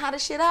motherfucking know how to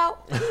shit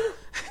out,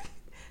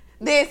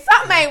 then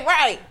something ain't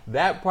right.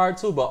 That part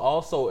too, but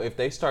also if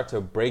they start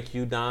to break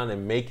you down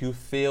and make you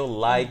feel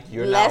like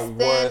you're not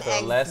worth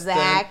or less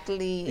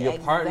than, your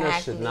partner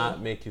should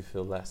not make you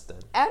feel less than.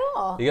 At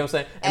all. You know what I'm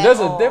saying? And there's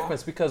a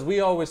difference because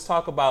we always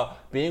talk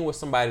about being with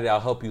somebody that'll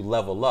help you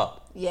level up.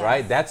 Yes.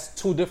 Right? That's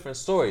two different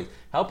stories.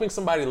 Helping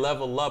somebody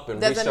level up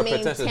and reach their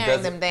potential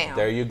them down.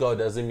 There you go.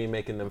 Doesn't mean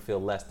making them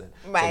feel less than.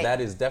 Right. So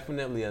that is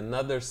definitely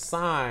another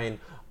sign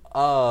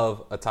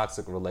of a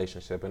toxic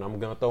relationship. And I'm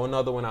going to throw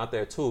another one out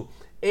there too.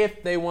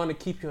 If they want to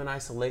keep you in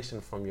isolation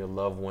from your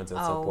loved ones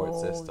and support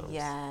systems.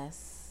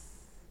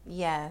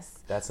 Yes.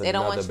 That's they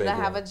don't want you to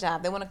have a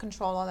job. They want to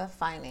control all their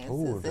finances.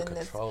 Ooh, the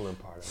controlling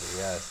part of it.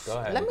 Yes. Go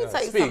ahead. Let me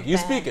tell you something. You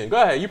speaking.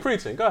 Go ahead. You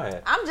preaching. Go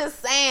ahead. I'm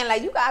just saying,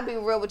 like, you gotta be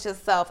real with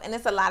yourself. And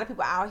it's a lot of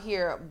people out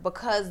here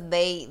because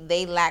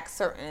they lack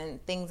certain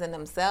things in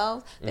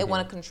themselves. They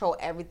want to control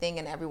everything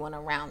and everyone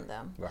around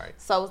them. Right.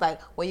 So it's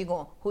like, where you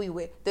going? Who you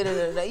with?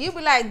 Da-da-da-da. You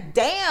be like,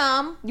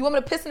 damn, you want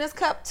me to piss in this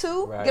cup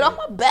too? Right. Get off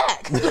my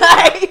back.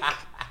 Like.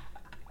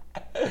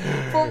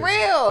 For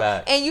real.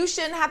 Fact. And you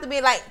shouldn't have to be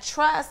like,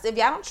 trust. If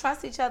y'all don't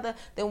trust each other,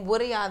 then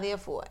what are y'all there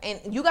for? And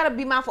you got to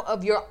be mindful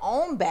of your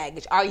own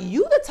baggage. Are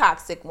you the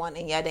toxic one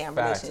in your damn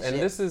relationship? And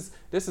this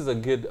is a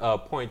good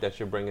point that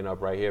you're bringing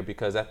up right here,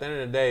 because at the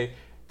end of the day,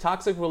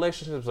 toxic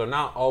relationships are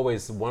not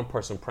always one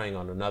person preying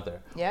on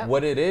another. Yep.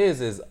 What it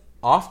is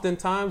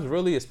oftentimes,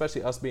 really,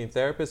 especially us being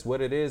therapists,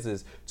 what it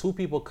is two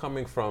people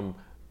coming from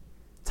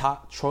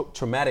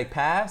traumatic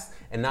past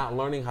and not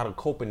learning how to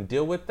cope and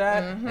deal with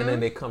that, and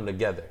then they come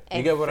together.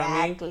 You get what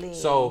I mean?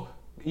 So,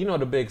 you know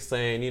the big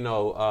saying,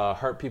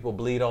 hurt people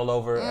bleed all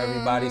over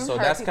everybody. So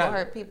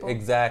hurt people.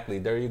 Exactly.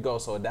 There you go.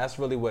 So that's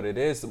really what it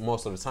is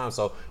most of the time.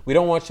 So we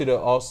don't want you to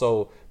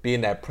also be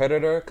in that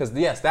predator, because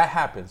yes, that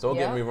happens. Don't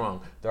get me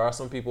wrong. There are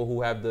some people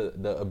who have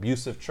the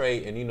abusive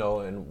trait, and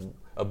and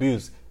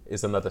abuse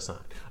is another sign.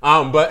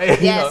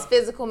 But yes,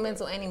 physical,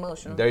 mental, and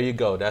emotional. There you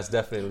go. That's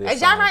definitely a sign.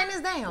 Y'all writing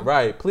this down.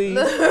 Right, please.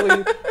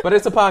 But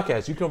it's a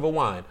podcast. You can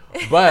rewind.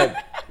 But,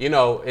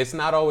 it's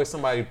not always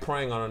somebody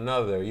preying on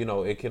another.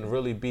 It can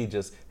really be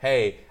just,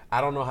 hey, I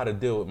don't know how to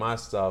deal with my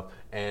stuff,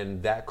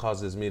 and that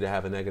causes me to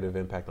have a negative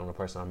impact on the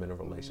person I'm in a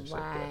relationship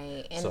with.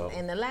 Right.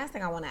 And the last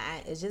thing I want to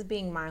add is just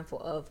being mindful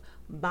of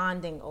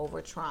bonding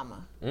over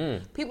trauma.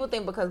 People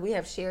think because we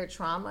have shared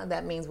trauma,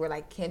 that means we're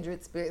like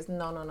kindred spirits.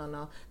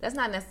 No. That's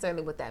not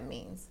necessarily what that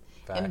means.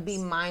 Facts. And be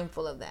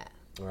mindful of that.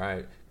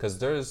 Right.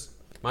 Because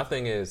my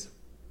thing is,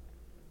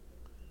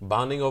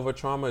 bonding over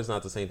trauma is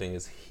not the same thing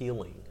as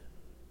healing.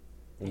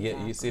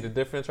 You see the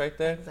difference right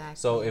there? Exactly.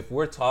 So if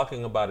we're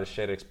talking about a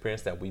shared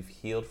experience that we've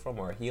healed from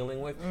or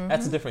healing with,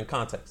 that's a different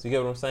context. You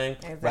get what I'm saying?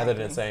 Exactly. Rather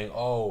than saying,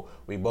 oh,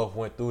 we both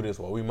went through this,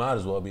 well, we might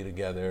as well be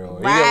together. Or,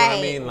 you get what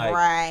I mean? Like,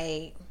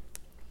 right.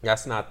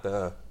 That's not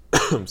the,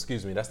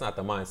 excuse me, that's not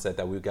the mindset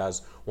that we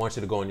guys want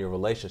you to go in your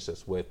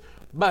relationships with.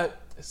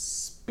 But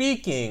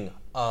speaking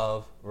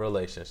of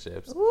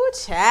relationships. Ooh,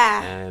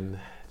 child. And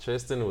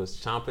Tristan was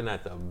chomping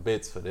at the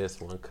bits for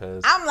this one,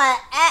 because I'm like,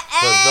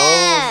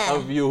 for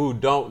those of you who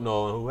don't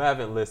know and who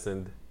haven't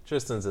listened,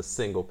 Tristan's a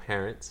single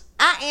parent.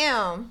 I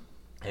am.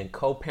 And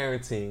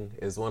co-parenting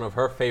is one of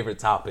her favorite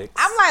topics.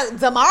 I'm like,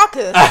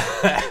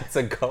 DeMarcus.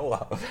 To go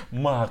out.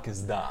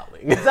 Marcus,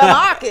 darling.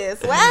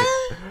 DeMarcus,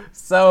 what?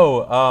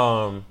 So,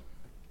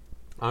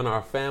 on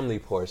our family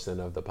portion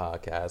of the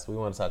podcast, we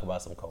want to talk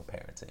about some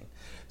co-parenting.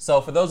 So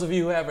for those of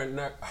you who haven't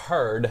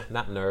heard,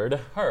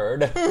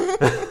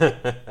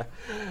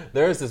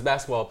 there is this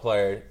basketball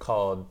player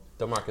called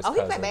DeMarcus Cousins. Oh,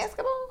 he played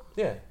basketball?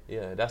 Yeah.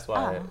 That's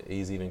why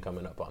he's even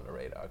coming up on the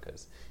radar,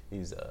 because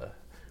he's a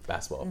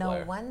basketball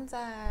player. No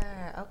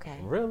wonder. Okay.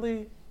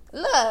 Really?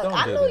 Look,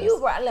 I knew you.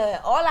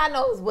 Look, all I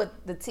know is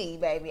what the T,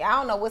 baby. I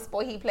don't know what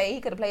sport he played.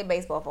 He could have played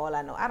baseball for all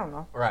I know. I don't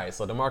know. Right.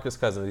 So DeMarcus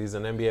Cousins, he's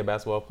an NBA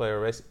basketball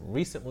player,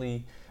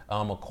 recently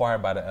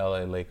acquired by the LA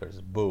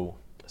Lakers. Boo.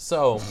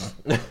 So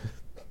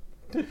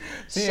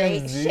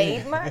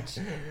Shade much?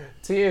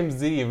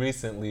 TMZ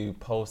recently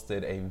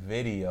posted a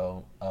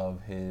video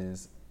of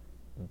his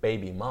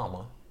baby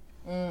mama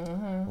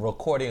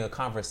recording a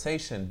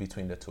conversation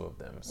between the two of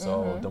them.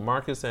 So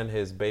DeMarcus and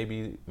his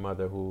baby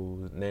mother,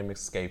 whose name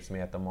escapes me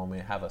at the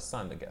moment, have a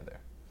son together.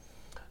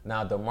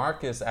 Now,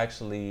 DeMarcus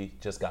actually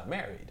just got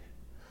married.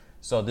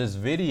 So this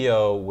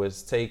video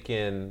was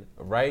taken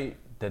right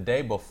the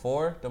day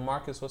before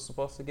DeMarcus was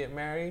supposed to get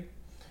married.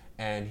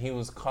 And he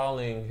was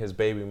calling his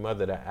baby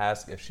mother to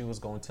ask if she was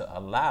going to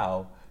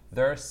allow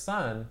their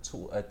son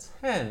to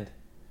attend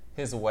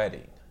his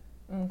wedding.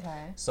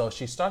 Okay. So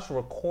she starts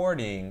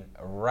recording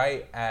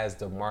right as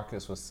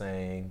DeMarcus was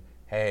saying,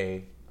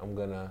 hey, I'm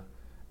going to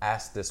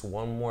ask this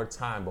one more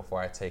time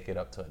before I take it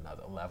up to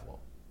another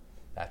level.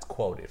 That's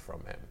quoted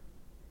from him.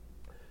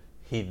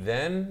 He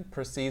then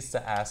proceeds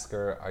to ask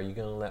her, are you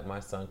going to let my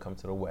son come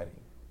to the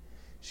wedding?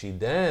 She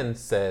then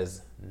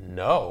says,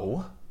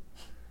 no.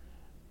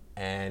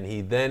 And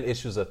he then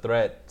issues a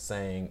threat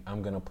saying,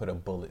 I'm going to put a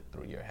bullet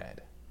through your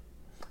head.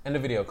 And the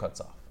video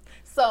cuts off.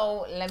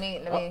 So let me.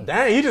 Oh,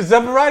 dang, you just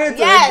jumped right into it.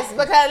 Yes,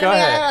 because Go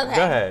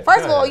ahead.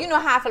 First of all, you know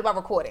how I feel about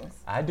recordings.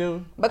 I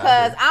do.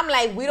 Because I'm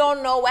like, we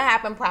don't know what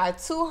happened prior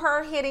to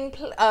her hitting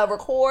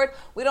record.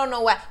 We don't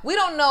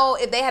know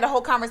if they had a whole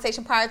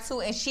conversation prior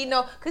to, and she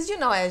know, because you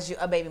know, as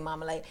a baby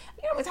mama, like,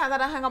 you know how many times I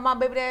done hung up my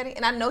baby daddy,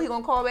 and I know he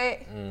gonna call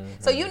back.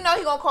 So you know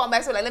he gonna call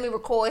back. So like, let me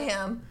record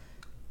him.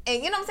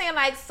 And you know what I'm saying?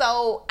 Like,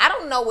 so I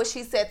don't know what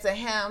she said to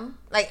him.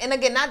 Like, and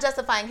again, not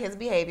justifying his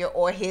behavior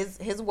or his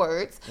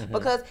words,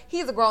 because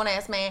he's a grown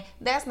ass man.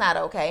 That's not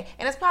okay.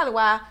 And that's probably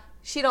why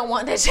she don't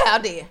want that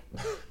child there.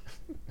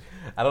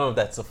 I don't know if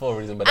that's the full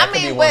reason, but that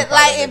could be one but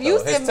like if you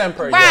it's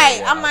temporary, right?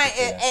 yeah, I'm like,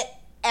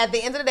 at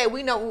the end of the day,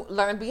 we know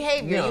learned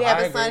behavior. You have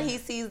a son, he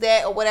sees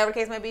that, or whatever the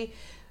case may be.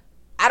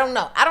 I don't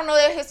know. I don't know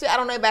their history. I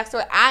don't know their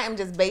backstory. I am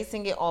just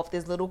basing it off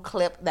this little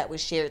clip that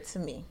was shared to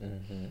me.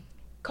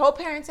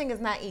 Co-parenting is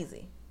not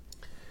easy.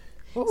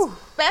 Ooh.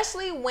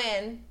 Especially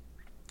when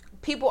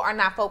people are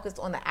not focused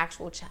on the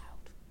actual child.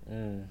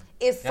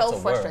 It's so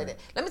frustrating.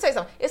 Let me tell you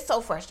something. It's so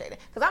frustrating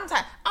because I'm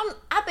tired.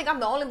 I think I'm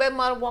the only baby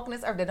mother walking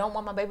this earth that don't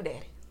want my baby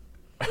daddy.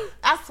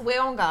 I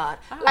swear on God.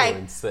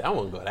 I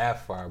wouldn't go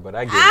that far, but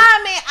I get it.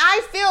 I mean,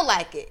 I feel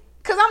like it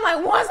because I'm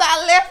like, once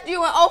I left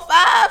you in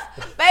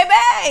 05,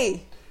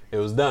 baby, it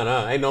was done,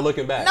 huh? Ain't no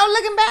looking back. No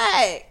looking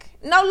back.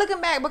 No looking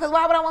back, because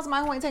why would I want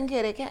somebody who ain't taking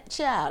care of their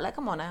child? Like,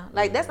 come on now.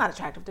 Like, that's not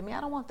attractive to me. I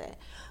don't want that.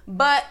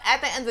 But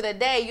at the end of the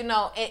day, you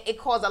know, it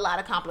caused a lot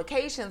of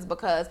complications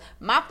because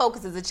my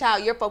focus is a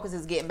child. Your focus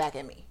is getting back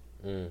at me.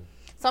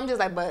 So I'm just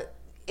like, but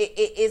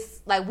it's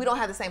like we don't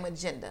have the same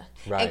agenda.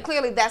 Right. And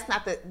clearly that's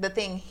not the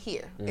thing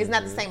here. It's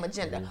not the same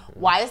agenda.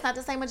 Why it's not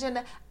the same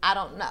agenda, I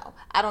don't know.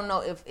 I don't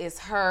know if it's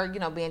her, you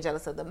know, being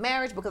jealous of the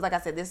marriage, because like I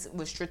said, this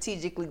was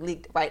strategically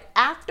leaked right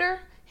after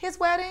his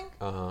wedding.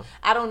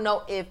 I don't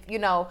know if, you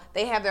know,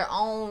 they have their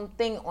own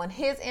thing on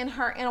his and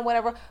her end or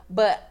whatever,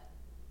 but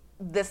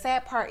the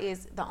sad part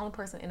is the only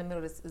person in the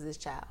middle is this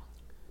child.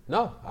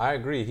 No, I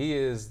agree. He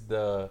is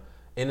the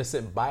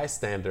innocent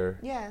bystander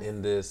yes.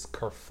 in this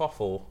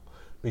kerfuffle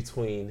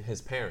between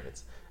his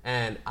parents.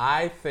 And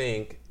I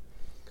think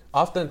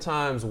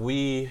oftentimes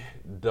we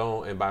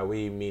don't, and by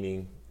we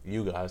meaning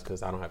you guys,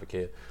 because I don't have a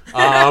kid,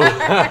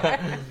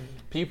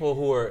 people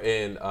who are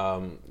in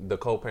the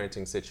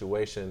co-parenting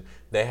situation,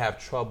 they have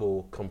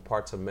trouble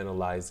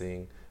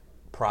compartmentalizing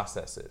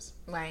processes.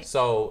 Right.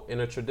 So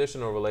in a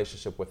traditional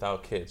relationship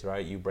without kids,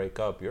 right, you break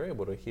up, you're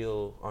able to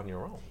heal on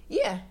your own.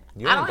 Yeah.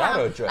 You don't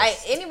gotta address like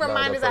any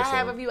reminders I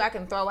have of you, I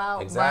can throw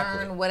out,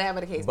 burn, whatever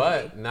the case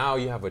may be. But now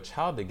you have a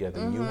child together,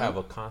 you have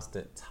a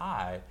constant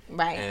tie,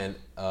 right, and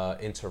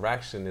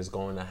interaction is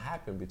going to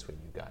happen between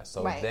you guys.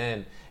 So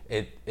then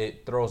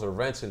it throws a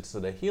wrench into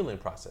the healing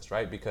process,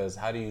 right? Because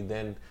how do you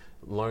then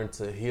learn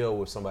to heal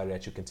with somebody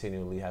that you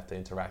continually have to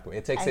interact with?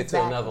 It takes it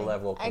to another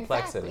level of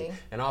complexity.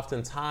 And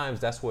oftentimes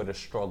that's where the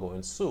struggle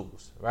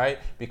ensues, right?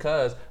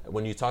 Because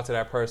when you talk to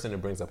that person,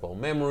 it brings up old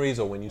memories,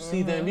 or when you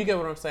see them, you get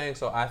what I'm saying?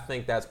 So I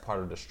think that's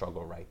part of the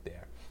struggle right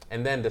there.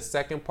 And then the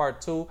second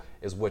part too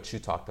is what you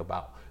talked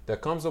about. There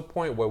comes a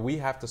point where we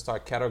have to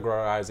start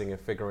categorizing and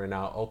figuring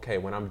out, okay,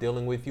 when I'm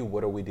dealing with you,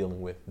 what are we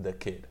dealing with? The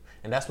kid.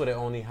 And that's what it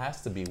only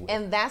has to be with.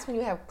 And that's when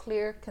you have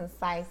clear,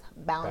 concise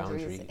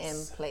boundaries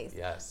in place.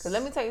 Yes. Because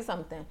let me tell you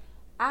something.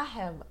 I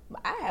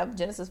have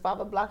Genesis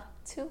Father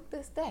blocked to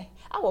this day.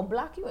 I will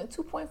block you in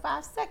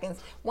 2.5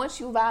 seconds once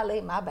you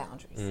violate my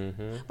boundaries.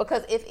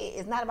 Because if it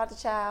is not about the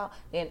child,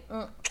 then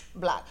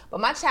block.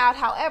 But my child,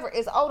 however,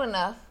 is old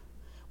enough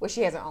where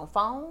she has her own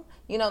phone.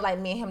 You know, like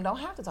me and him don't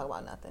have to talk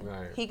about nothing.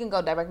 Right. He can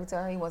go directly to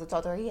her. He wants to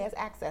talk to her. He has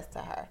access to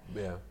her.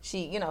 Yeah.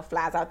 She, you know,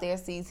 flies out there,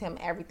 sees him,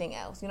 everything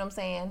else. You know what I'm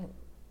saying?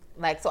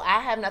 Like, so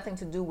I have nothing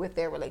to do with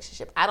their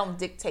relationship. I don't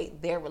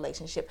dictate their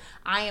relationship.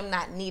 I am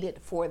not needed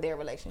for their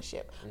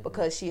relationship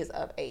because she is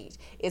of age.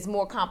 It's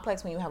more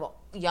complex when you have a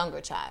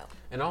younger child.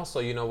 And also,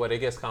 you know what, it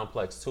gets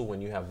complex too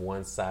when you have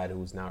one side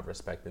who's not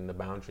respecting the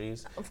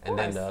boundaries and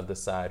then the other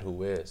side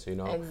who is, you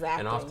know. Exactly.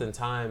 And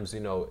oftentimes, you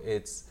know,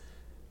 it's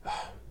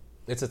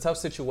it's a tough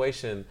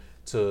situation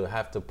to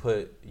have to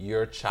put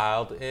your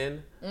child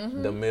in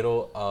the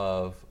middle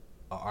of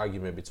an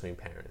argument between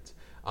parents.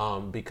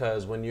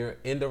 Because when you're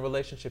in the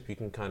relationship, you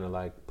can kind of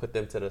like put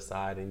them to the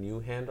side and you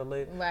handle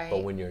it. Right.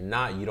 But when you're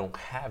not, you don't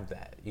have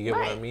that. You get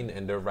what I mean?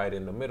 And they're right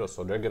in the middle.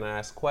 So they're going to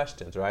ask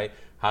questions, right?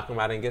 How come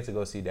I didn't get to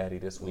go see daddy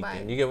this weekend?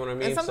 Right. You get what I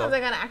mean? And sometimes they're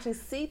going to actually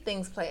see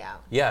things play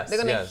out. Yes.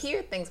 They're going to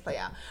hear things play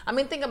out. I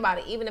mean, think about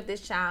it. Even if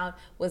this child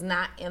was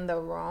not in the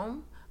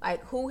room,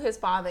 like who his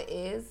father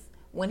is,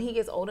 when he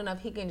gets old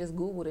enough, he can just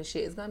Google this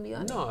shit. It's going to be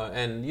on No,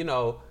 and you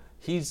know,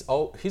 he's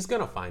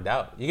gonna find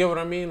out. You get what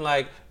I mean?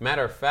 Like,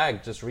 matter of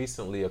fact, just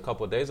recently, a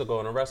couple of days ago,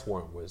 an arrest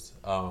warrant was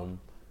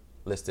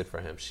listed for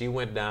him. She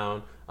went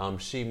down.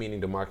 She,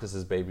 meaning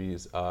DeMarcus's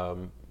baby's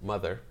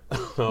mother,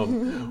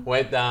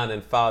 went down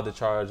and filed the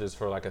charges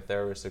for like a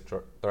terroristic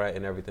threat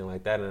and everything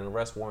like that. And an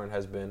arrest warrant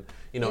has been,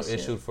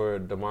 issued for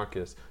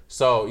DeMarcus.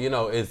 So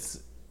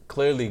it's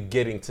clearly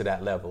getting to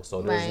that level.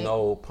 So there's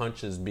no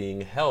punches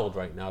being held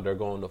right now. They're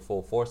going to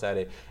full force at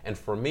it. And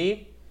for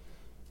me,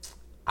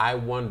 I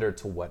wonder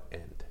to what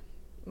end.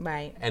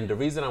 Right. And the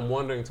reason I'm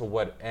wondering to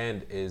what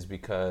end is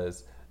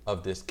because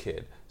of this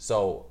kid.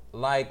 So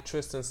like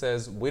Tristan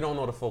says, we don't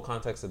know the full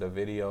context of the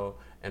video,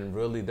 and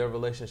really their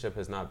relationship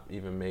has not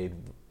even made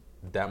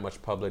that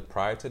much public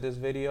prior to this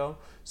video.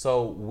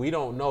 So we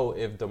don't know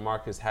if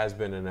DeMarcus has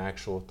been an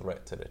actual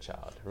threat to the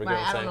child. Right.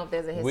 I don't know if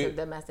there's a history of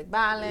domestic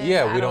violence.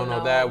 Yeah, we don't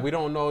know that. We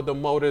don't know the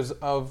motives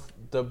of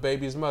the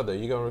baby's mother.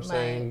 You get what I'm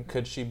saying?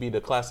 Could she be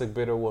the classic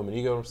bitter woman?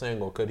 You get what I'm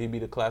saying? Or could he be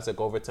the classic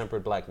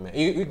over-tempered black man?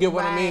 You get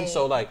what I mean?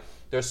 So like,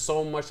 there's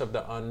so much of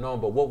the unknown,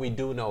 but what we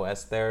do know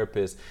as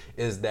therapists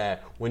is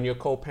that when you're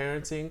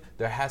co-parenting,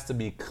 there has to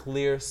be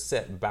clear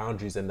set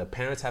boundaries, and the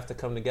parents have to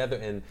come together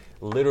and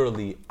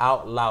literally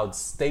out loud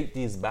state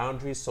these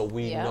boundaries so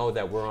we know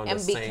that we're on the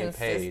same page. And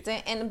be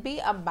consistent and be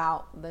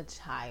about the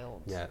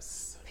child.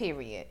 Yes.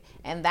 Period.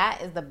 And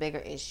that is the bigger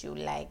issue.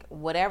 Like,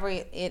 whatever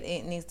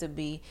it needs to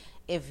be,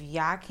 if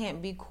y'all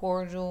can't be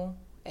cordial,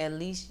 at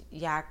least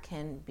y'all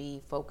can be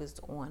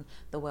focused on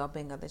the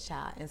well-being of the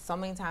child. And so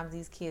many times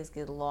these kids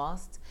get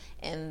lost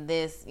in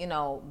this,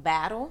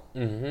 battle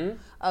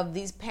of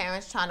these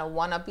parents trying to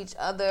one-up each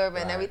other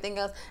and everything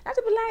else. I have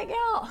to be like,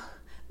 yo,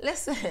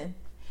 listen,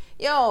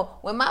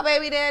 when my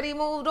baby daddy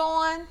moved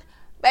on,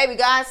 baby,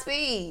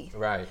 Godspeed.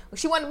 Right.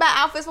 She wanted to buy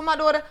outfits for my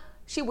daughter.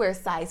 She wears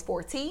size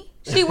 4T.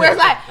 She wears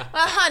like,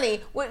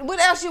 honey, what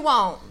else you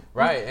want?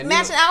 Right. And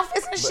matching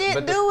outfits and shit,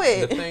 but do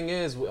it. The thing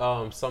is,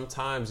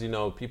 sometimes,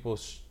 people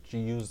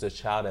use the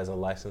child as a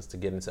license to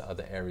get into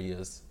other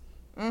areas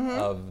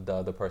of the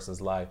other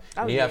person's life.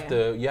 And you have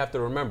to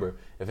remember,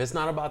 if it's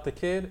not about the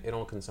kid, it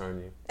don't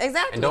concern you.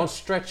 Exactly. And don't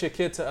stretch your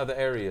kid to other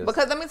areas.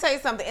 Because let me tell you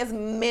something, it's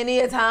many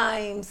a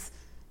times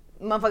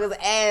motherfuckers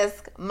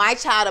ask my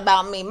child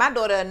about me. My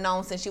daughter had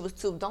known since she was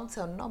 2. Don't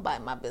tell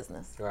nobody my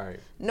business. Right.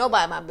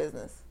 Nobody my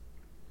business.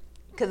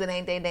 Because it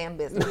ain't their damn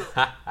business.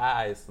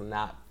 It's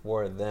not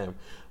for them.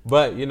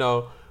 But,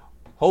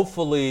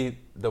 hopefully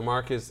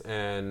DeMarcus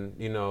and,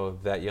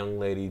 that young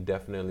lady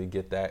definitely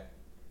get that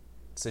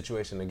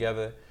situation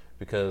together,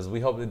 because we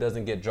hope it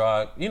doesn't get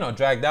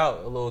dragged out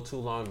a little too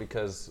long,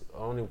 because the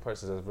only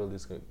person that's really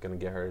going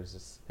to get hurt is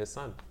just his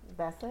son.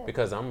 That's it.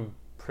 Because I'm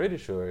pretty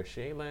sure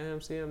she ain't letting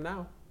him see him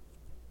now.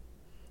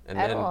 And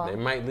then it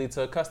might lead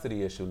to a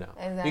custody issue now.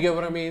 Exactly. You get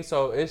what I mean?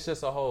 So it's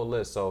just a whole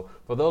list. So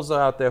for those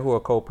out there who are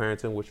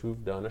co-parenting, which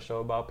we've done a show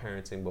about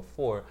parenting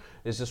before,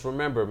 is just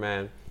remember,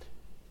 man,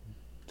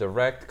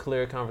 direct,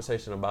 clear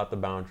conversation about the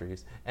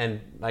boundaries.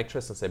 And like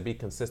Tristan said, be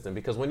consistent.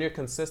 Because when you're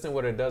consistent,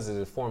 what it does is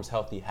it forms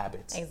healthy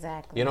habits.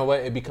 Exactly. You know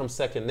what? It becomes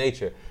second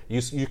nature.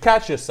 You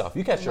catch yourself.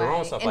 You catch your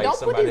own stuff. And don't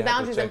put these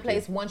boundaries in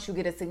place once you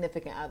get a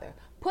significant other.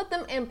 Put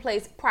them in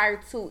place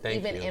prior to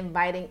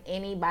inviting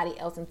anybody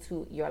else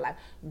into your life.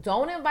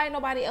 Don't invite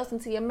nobody else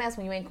into your mess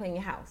when you ain't clean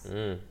your house.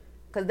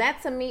 Because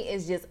that to me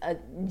is just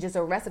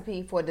a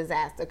recipe for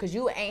disaster. Because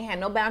you ain't had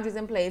no boundaries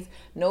in place,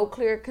 no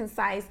clear,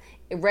 concise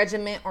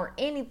regimen or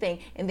anything.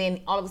 And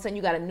then all of a sudden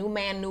you got a new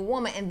man, new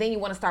woman. And then you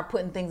want to start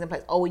putting things in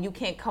place. Oh, well, you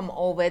can't come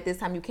over at this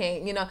time. You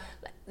can't,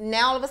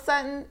 Now all of a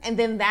sudden, and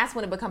then that's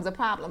when it becomes a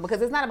problem.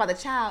 Because it's not about the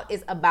child.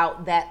 It's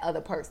about that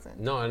other person.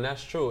 No, and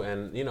that's true.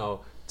 And,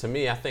 to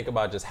me, I think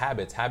about just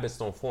habits. Habits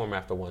don't form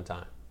after one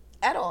time.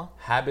 At all.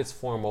 Habits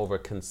form over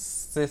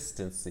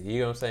consistency.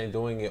 You know what I'm saying?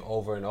 Doing it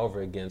over and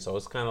over again. So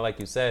it's kind of like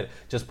you said,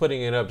 just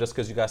putting it up just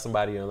because you got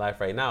somebody in your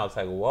life right now. It's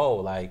like, whoa,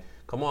 like,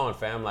 come on,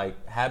 fam.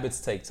 Like,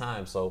 habits take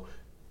time. So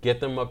get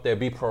them up there.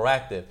 Be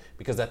proactive.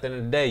 Because at the end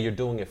of the day, you're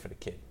doing it for the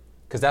kid.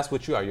 Because that's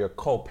what you are. You're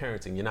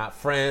co-parenting. You're not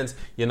friends.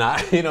 You're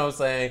not, you know what I'm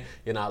saying?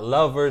 You're not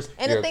lovers.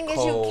 And the thing is,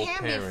 you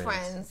can be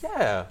friends.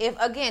 Yeah. If,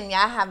 again,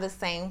 y'all have the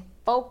same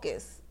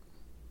focus.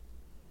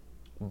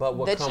 But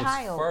what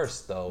comes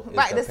first, though,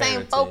 is the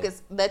same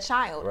focus, the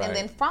child. Right. And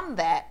then from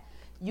that,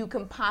 you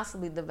can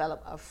possibly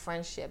develop a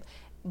friendship.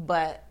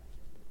 But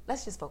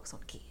let's just focus on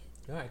the kid.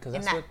 Right, because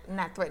that's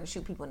not threaten to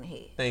shoot people in the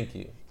head. Thank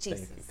you.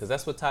 Jesus. Because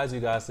that's what ties you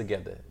guys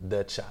together,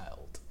 the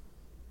child.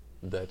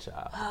 The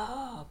child.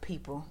 Oh,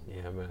 people.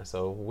 Yeah, man.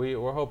 So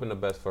we're hoping the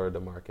best for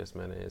DeMarcus,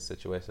 man, in his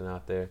situation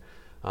out there.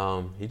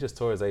 He just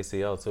tore his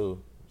ACL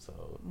too.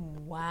 So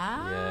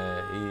wow.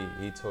 Yeah,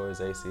 he tore his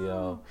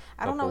ACL.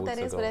 I don't know what that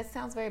is, but that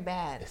sounds very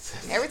bad.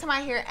 Every time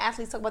I hear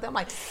athletes talk about that, I'm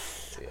like,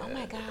 oh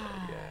my God.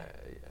 Yeah.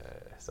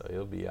 So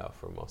he'll be out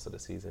for most of the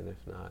season,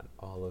 if not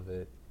all of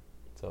it.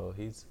 So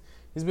he's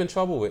been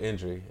trouble with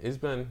injury.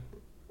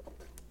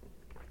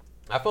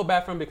 I feel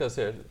bad for him because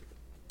here,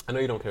 I know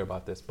you don't care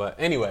about this, but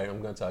anyway,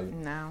 I'm going to tell you.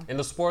 No. In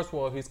the sports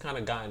world, he's kind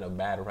of gotten a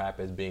bad rap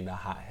as being the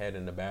hothead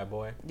and the bad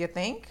boy. You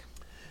think?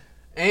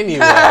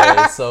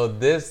 Anyway, so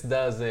this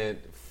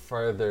doesn't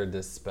further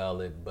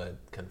dispel it, but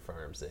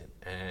confirms it.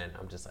 And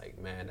I'm just like,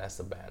 man, that's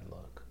a bad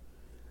look.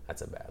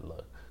 That's a bad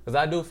look. Because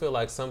I do feel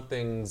like some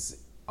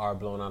things are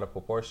blown out of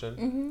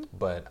proportion,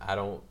 but I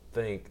don't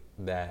think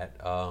that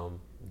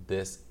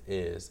this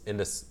is, in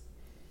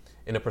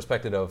the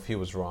perspective of he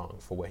was wrong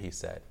for what he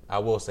said. I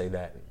will say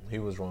that. He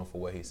was wrong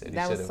for what he said.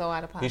 That was so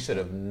out of pocket. He should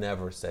have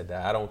never said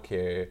that. I don't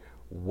care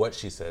what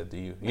she said to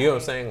you. You know what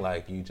I'm saying?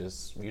 Like, you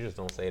just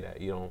don't say that.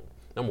 You don't.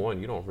 Number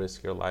one, you don't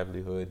risk your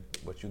livelihood,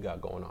 what you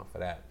got going on for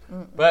that.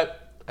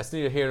 But that's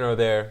neither here nor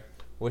there.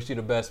 Wish you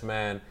the best,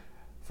 man.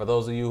 For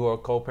those of you who are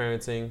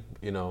co-parenting,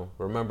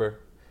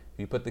 remember, if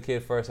you put the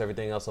kid first,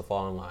 everything else will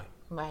fall in line.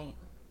 Right.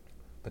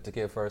 Put the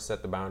kid first,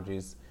 set the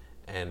boundaries,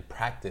 and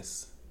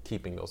practice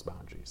keeping those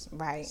boundaries.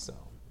 Right. So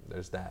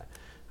there's that.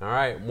 All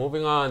right,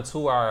 moving on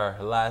to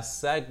our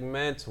last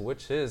segment,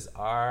 which is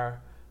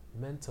our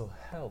mental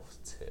health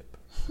tip.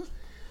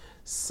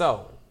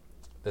 So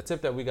the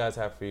tip that we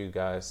have for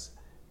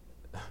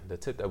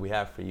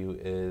you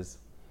is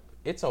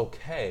it's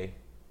okay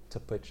to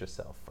put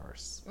yourself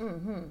first.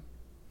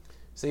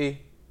 See,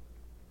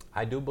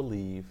 I do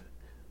believe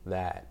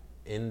that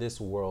in this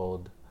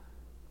world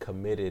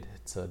committed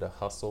to the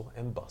hustle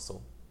and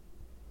bustle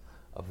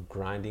of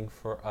grinding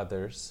for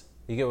others,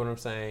 you get what I'm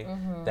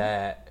saying?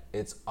 That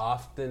it's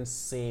often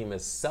seen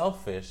as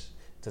selfish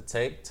to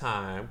take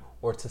time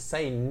or to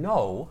say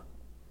no.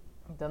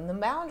 The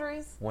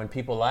boundaries. When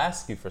people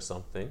ask you for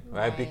something,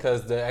 right?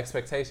 Because the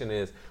expectation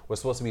is we're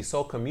supposed to be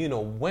so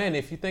communal. When,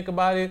 if you think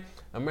about it,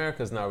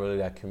 America's not really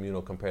that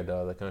communal compared to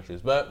other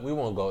countries. But we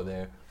won't go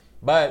there.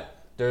 But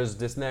there's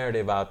this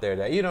narrative out there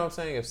that, you know what I'm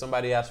saying? If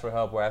somebody asks for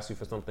help or asks you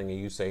for something and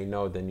you say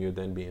no, then you're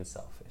then being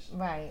selfish.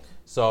 Right.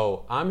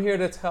 So I'm here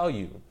to tell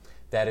you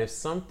that if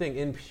something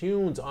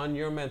impugns on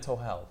your mental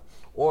health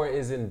or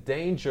is in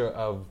danger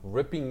of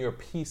ripping your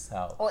peace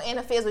out, or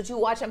interferes with you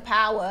watching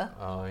Power.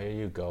 Oh, here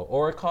you go.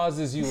 Or it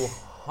causes you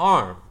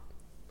harm,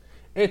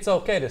 it's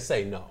okay to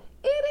say no.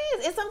 It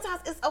is. And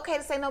sometimes it's okay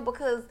to say no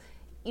because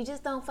you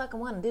just don't fucking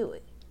want to do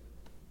it.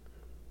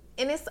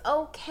 And it's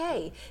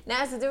okay.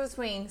 Now, it's the difference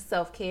between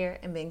self-care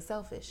and being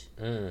selfish.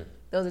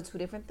 Those are two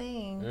different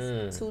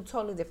things, two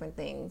totally different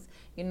things.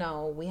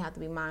 We have to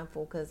be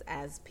mindful because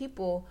as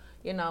people,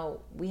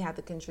 we have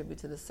to contribute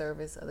to the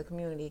service of the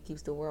community. It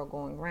keeps the world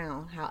going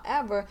round.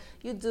 However,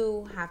 you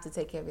do have to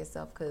take care of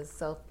yourself because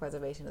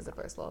self-preservation is the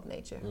first law of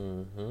nature.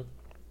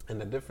 And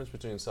the difference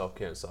between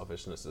self-care and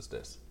selfishness is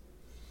this.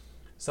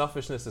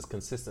 Selfishness is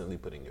consistently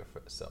putting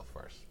yourself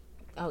first.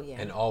 Oh, yeah.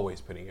 And always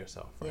putting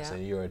yourself first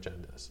and your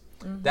agendas.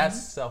 Mm-hmm. That's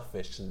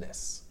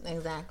selfishness.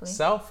 Exactly.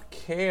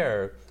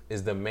 Self-care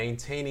is the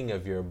maintaining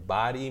of your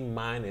body,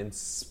 mind, and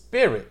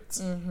spirit.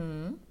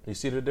 Mm-hmm. You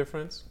see the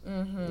difference?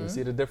 Mm-hmm. You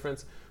see the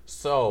difference?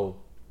 So,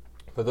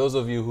 for those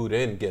of you who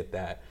didn't get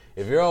that,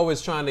 if you're always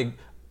trying to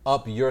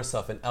up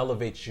yourself and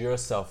elevate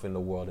yourself in the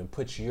world and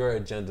put your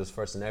agendas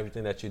first in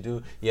everything that you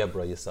do, yeah,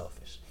 bro, you're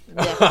selfish.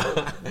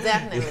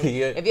 Definitely.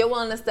 Yeah. If you're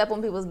willing to step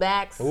on people's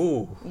backs,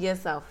 Ooh. You're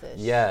selfish.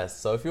 Yes.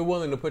 So if you're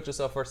willing to put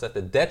yourself first at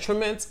the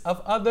detriment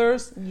of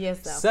others, you're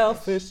selfish.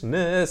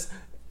 Selfishness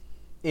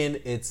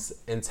in its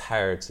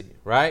entirety,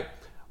 right?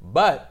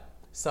 But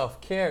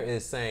self-care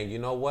is saying, you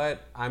know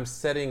what? I'm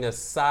setting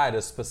aside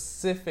a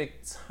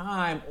specific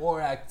time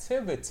or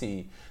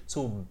activity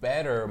to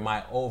better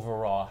my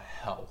overall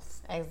health.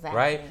 Exactly.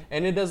 Right?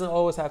 And it doesn't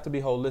always have to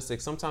be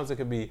holistic. Sometimes it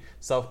could be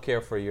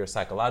self-care for your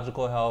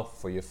psychological health,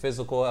 for your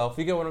physical health.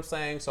 You get what I'm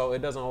saying? So it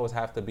doesn't always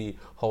have to be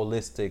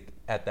holistic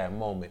at that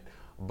moment.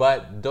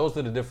 But those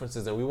are the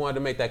differences. And we wanted to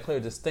make that clear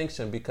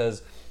distinction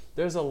because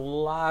there's a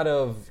lot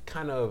of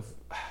kind of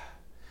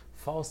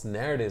false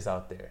narratives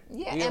out there.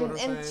 Yeah,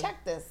 and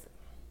check this.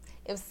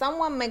 If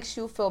someone makes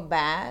you feel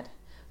bad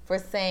for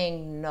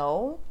saying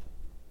no,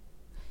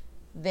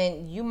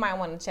 then you might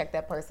want to check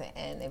that person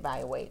and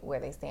evaluate where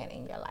they stand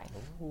in your life.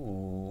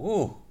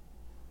 Ooh.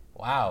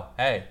 Wow.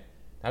 Hey,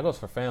 that goes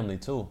for family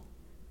too.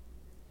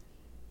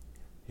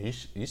 You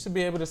should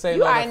be able to say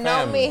no to family. You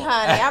already know me,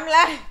 honey. I'm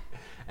like...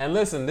 And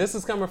listen, this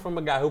is coming from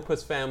a guy who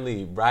puts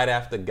family right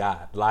after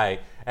God.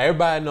 Like,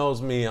 everybody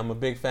knows me. I'm a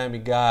big family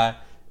guy.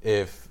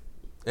 If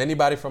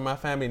anybody from my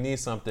family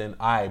needs something,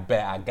 I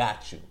bet I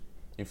got you.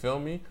 You feel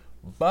me?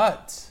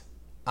 But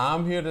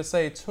I'm here to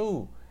say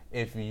too,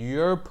 if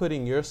you're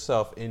putting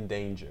yourself in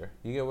danger,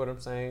 you get what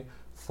I'm saying?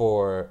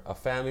 For a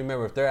family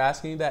member, if they're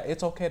asking you that,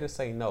 it's okay to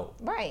say no.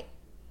 Right.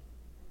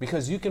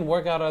 Because you can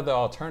work out other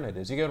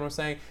alternatives. You get what I'm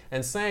saying?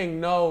 And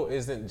saying no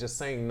isn't just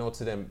saying no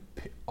to them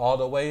all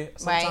the way.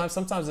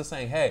 Sometimes it's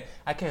saying, hey,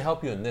 I can't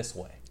help you in this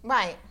way.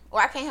 Right. Or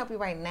I can't help you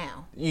right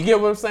now. You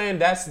get what I'm saying?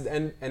 That's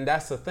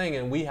the thing.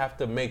 And we have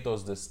to make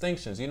those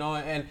distinctions, you know?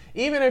 And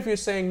even if you're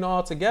saying no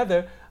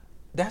altogether,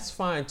 that's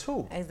fine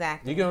too.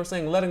 Exactly. You get what I'm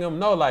saying? Letting them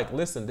know, like,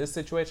 listen, this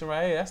situation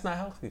right here, that's not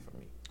healthy for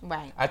me.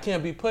 Right. I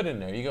can't be put in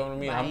there. You get what I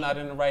mean? Right. I'm not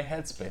in the right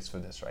headspace for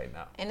this right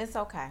now. And it's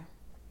okay.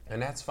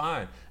 And that's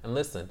fine. And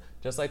listen,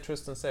 just like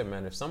Tristan said,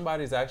 man, if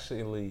somebody's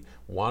actually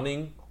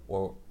wanting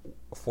or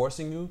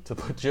forcing you to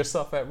put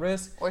yourself at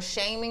risk. Or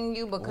shaming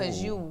you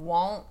because you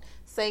won't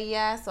say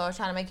yes, or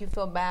trying to make you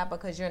feel bad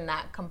because you're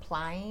not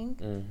complying.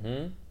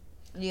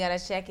 Mm-hmm. You got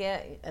to check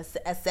it.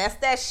 Assess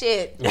that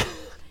shit.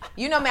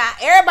 You know me,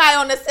 everybody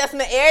on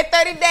assessment every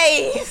 30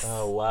 days.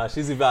 Oh, wow.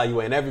 She's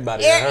evaluating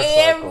everybody in her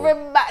circle.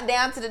 Everybody,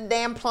 down to the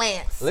damn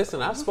plants.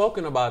 Listen, I've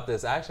spoken about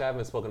this. Actually, I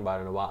haven't spoken about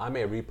it in a while. I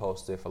may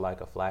repost it for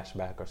like a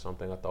flashback or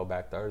something, a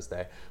throwback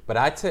Thursday. But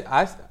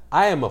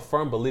I am a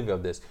firm believer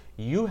of this.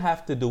 You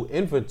have to do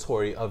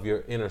inventory of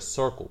your inner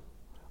circle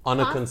on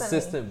a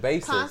consistent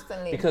basis.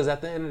 Constantly. Because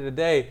at the end of the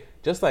day,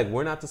 just like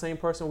we're not the same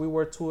person we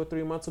were 2 or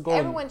 3 months ago.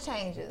 Everyone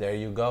changes. There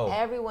you go.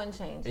 Everyone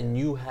changes. And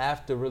you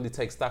have to really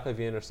take stock of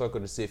your inner circle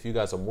to see if you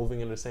guys are moving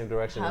in the same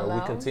direction. Or are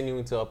we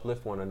continuing to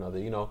uplift one another?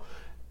 You know,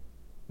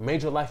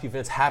 major life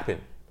events happen.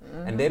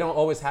 Mm-hmm. And they don't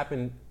always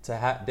happen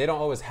they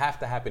don't always have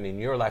to happen in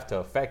your life to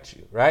affect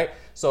you, right?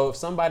 So if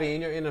somebody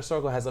in your inner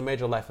circle has a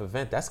major life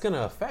event, that's going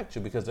to affect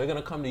you because they're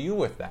going to come to you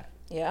with that.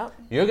 Yeah.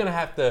 You're going to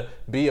have to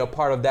be a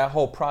part of that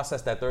whole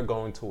process that they're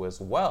going to as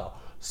well.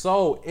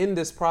 So in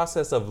this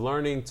process of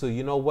learning to,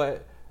 you know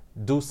what,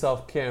 do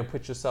self-care and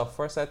put yourself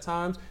first at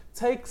times,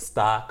 take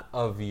stock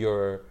of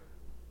your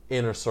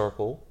inner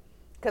circle.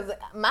 Because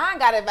mine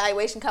got an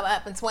evaluation coming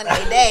up in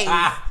 28 days.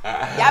 Y'all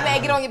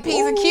better get on your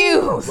P's and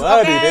Q's.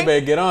 Buddy, okay? They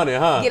better get on it,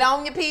 huh? Get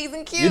on your P's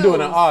and Q's. You're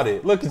doing an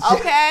audit. Look at you.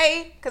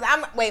 Okay? Because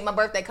my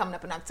birthday coming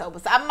up in October,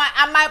 so I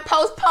might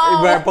postpone.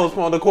 You better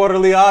postpone the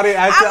quarterly audit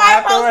I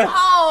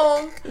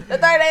might postpone the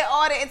 30-day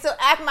audit until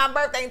after my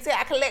birthday, until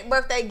I collect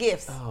birthday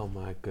gifts. Oh,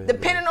 my goodness.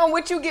 Depending on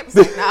what you get.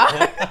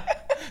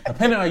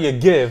 Depending on your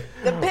gift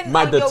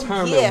might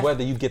determine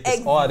whether you get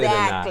this audit or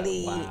not.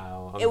 Wow.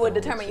 It would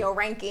determine your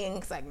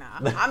rankings. Like, nah,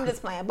 I'm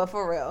just playing. But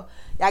for real,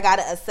 y'all got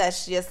to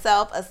assess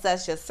yourself,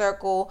 assess your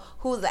circle.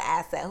 Who's an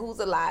asset? Who's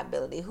a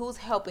liability? Who's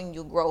helping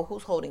you grow?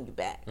 Who's holding you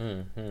back?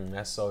 Mm-hmm.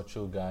 That's so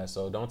true, guys.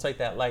 So don't take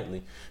that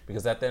lightly,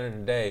 because at the end of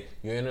the day,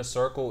 your inner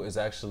circle is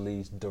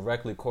actually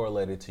directly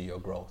correlated to your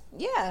growth.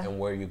 Yeah. And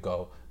where you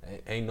go.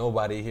 Ain't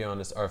nobody here on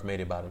this earth made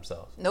it by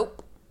themselves.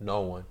 Nope.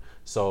 No one.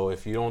 So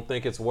if you don't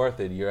think it's worth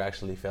it, you're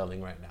actually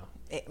failing right now.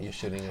 You're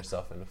shooting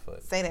yourself in the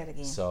foot. Say that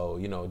again. So,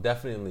 you know,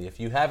 definitely, if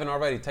you haven't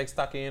already, take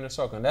stock of your inner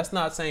circle. And that's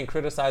not saying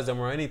criticize them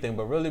or anything,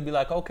 but really be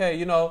like, okay,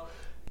 you know,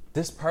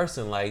 this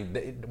person,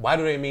 like, why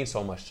do they mean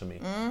so much to me?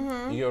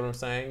 Mm-hmm. You know what I'm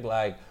saying?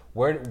 Like,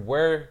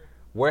 where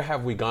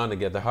have we gone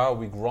together? How are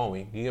we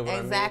growing? You know what I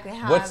mean? Exactly.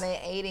 How are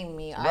they aiding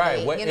me?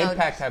 What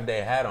impact have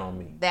they had on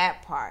me?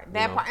 That part.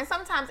 And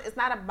sometimes it's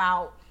not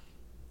about,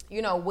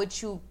 you know,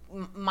 what you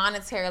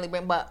monetarily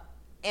bring, but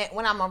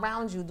when I'm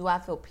around you, do I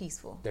feel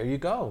peaceful? There you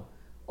go.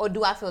 Or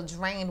do I feel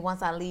drained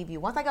once I leave you?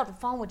 Once I get off the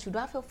phone with you, do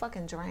I feel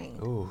fucking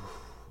drained? Ooh.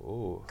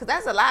 Because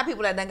that's a lot of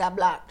people that done got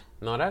blocked.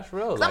 No, that's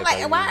real. I'm like,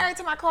 and why every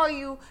time I call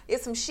you,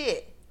 it's some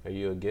shit? Are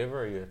you a giver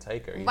or are you a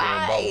taker?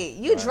 Right.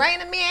 You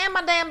draining me and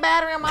my damn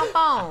battery on my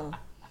phone.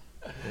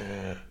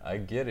 I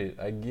get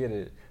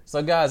it.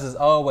 So guys, as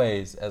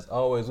always,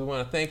 we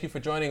want to thank you for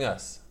joining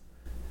us.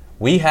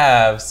 We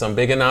have some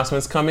big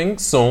announcements coming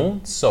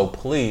soon, so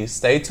please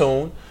stay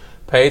tuned.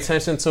 Pay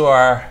attention to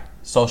our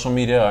social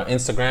media, our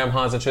Instagram,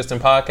 Hans and Tristan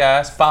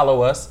Podcast.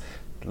 Follow us,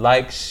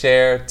 like,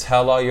 share,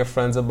 tell all your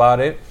friends about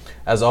it.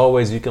 As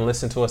always, you can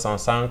listen to us on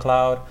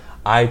SoundCloud,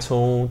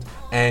 iTunes,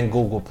 and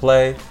Google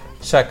Play.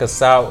 Check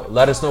us out.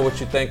 Let us know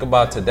what you think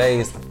about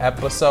today's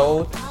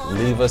episode.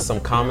 Leave us some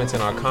comments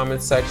in our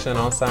comments section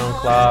on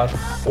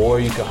SoundCloud,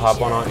 or you can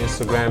hop on our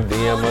Instagram,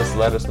 DM us,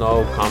 let us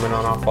know, comment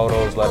on our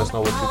photos, let us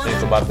know what you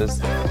think about this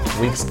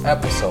week's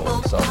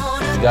episode. So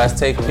you guys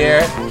take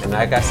care, and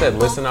like I said,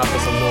 listen out for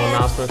some new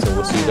announcements, and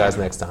we'll see you guys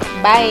next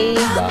time. Bye.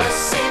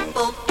 Bye.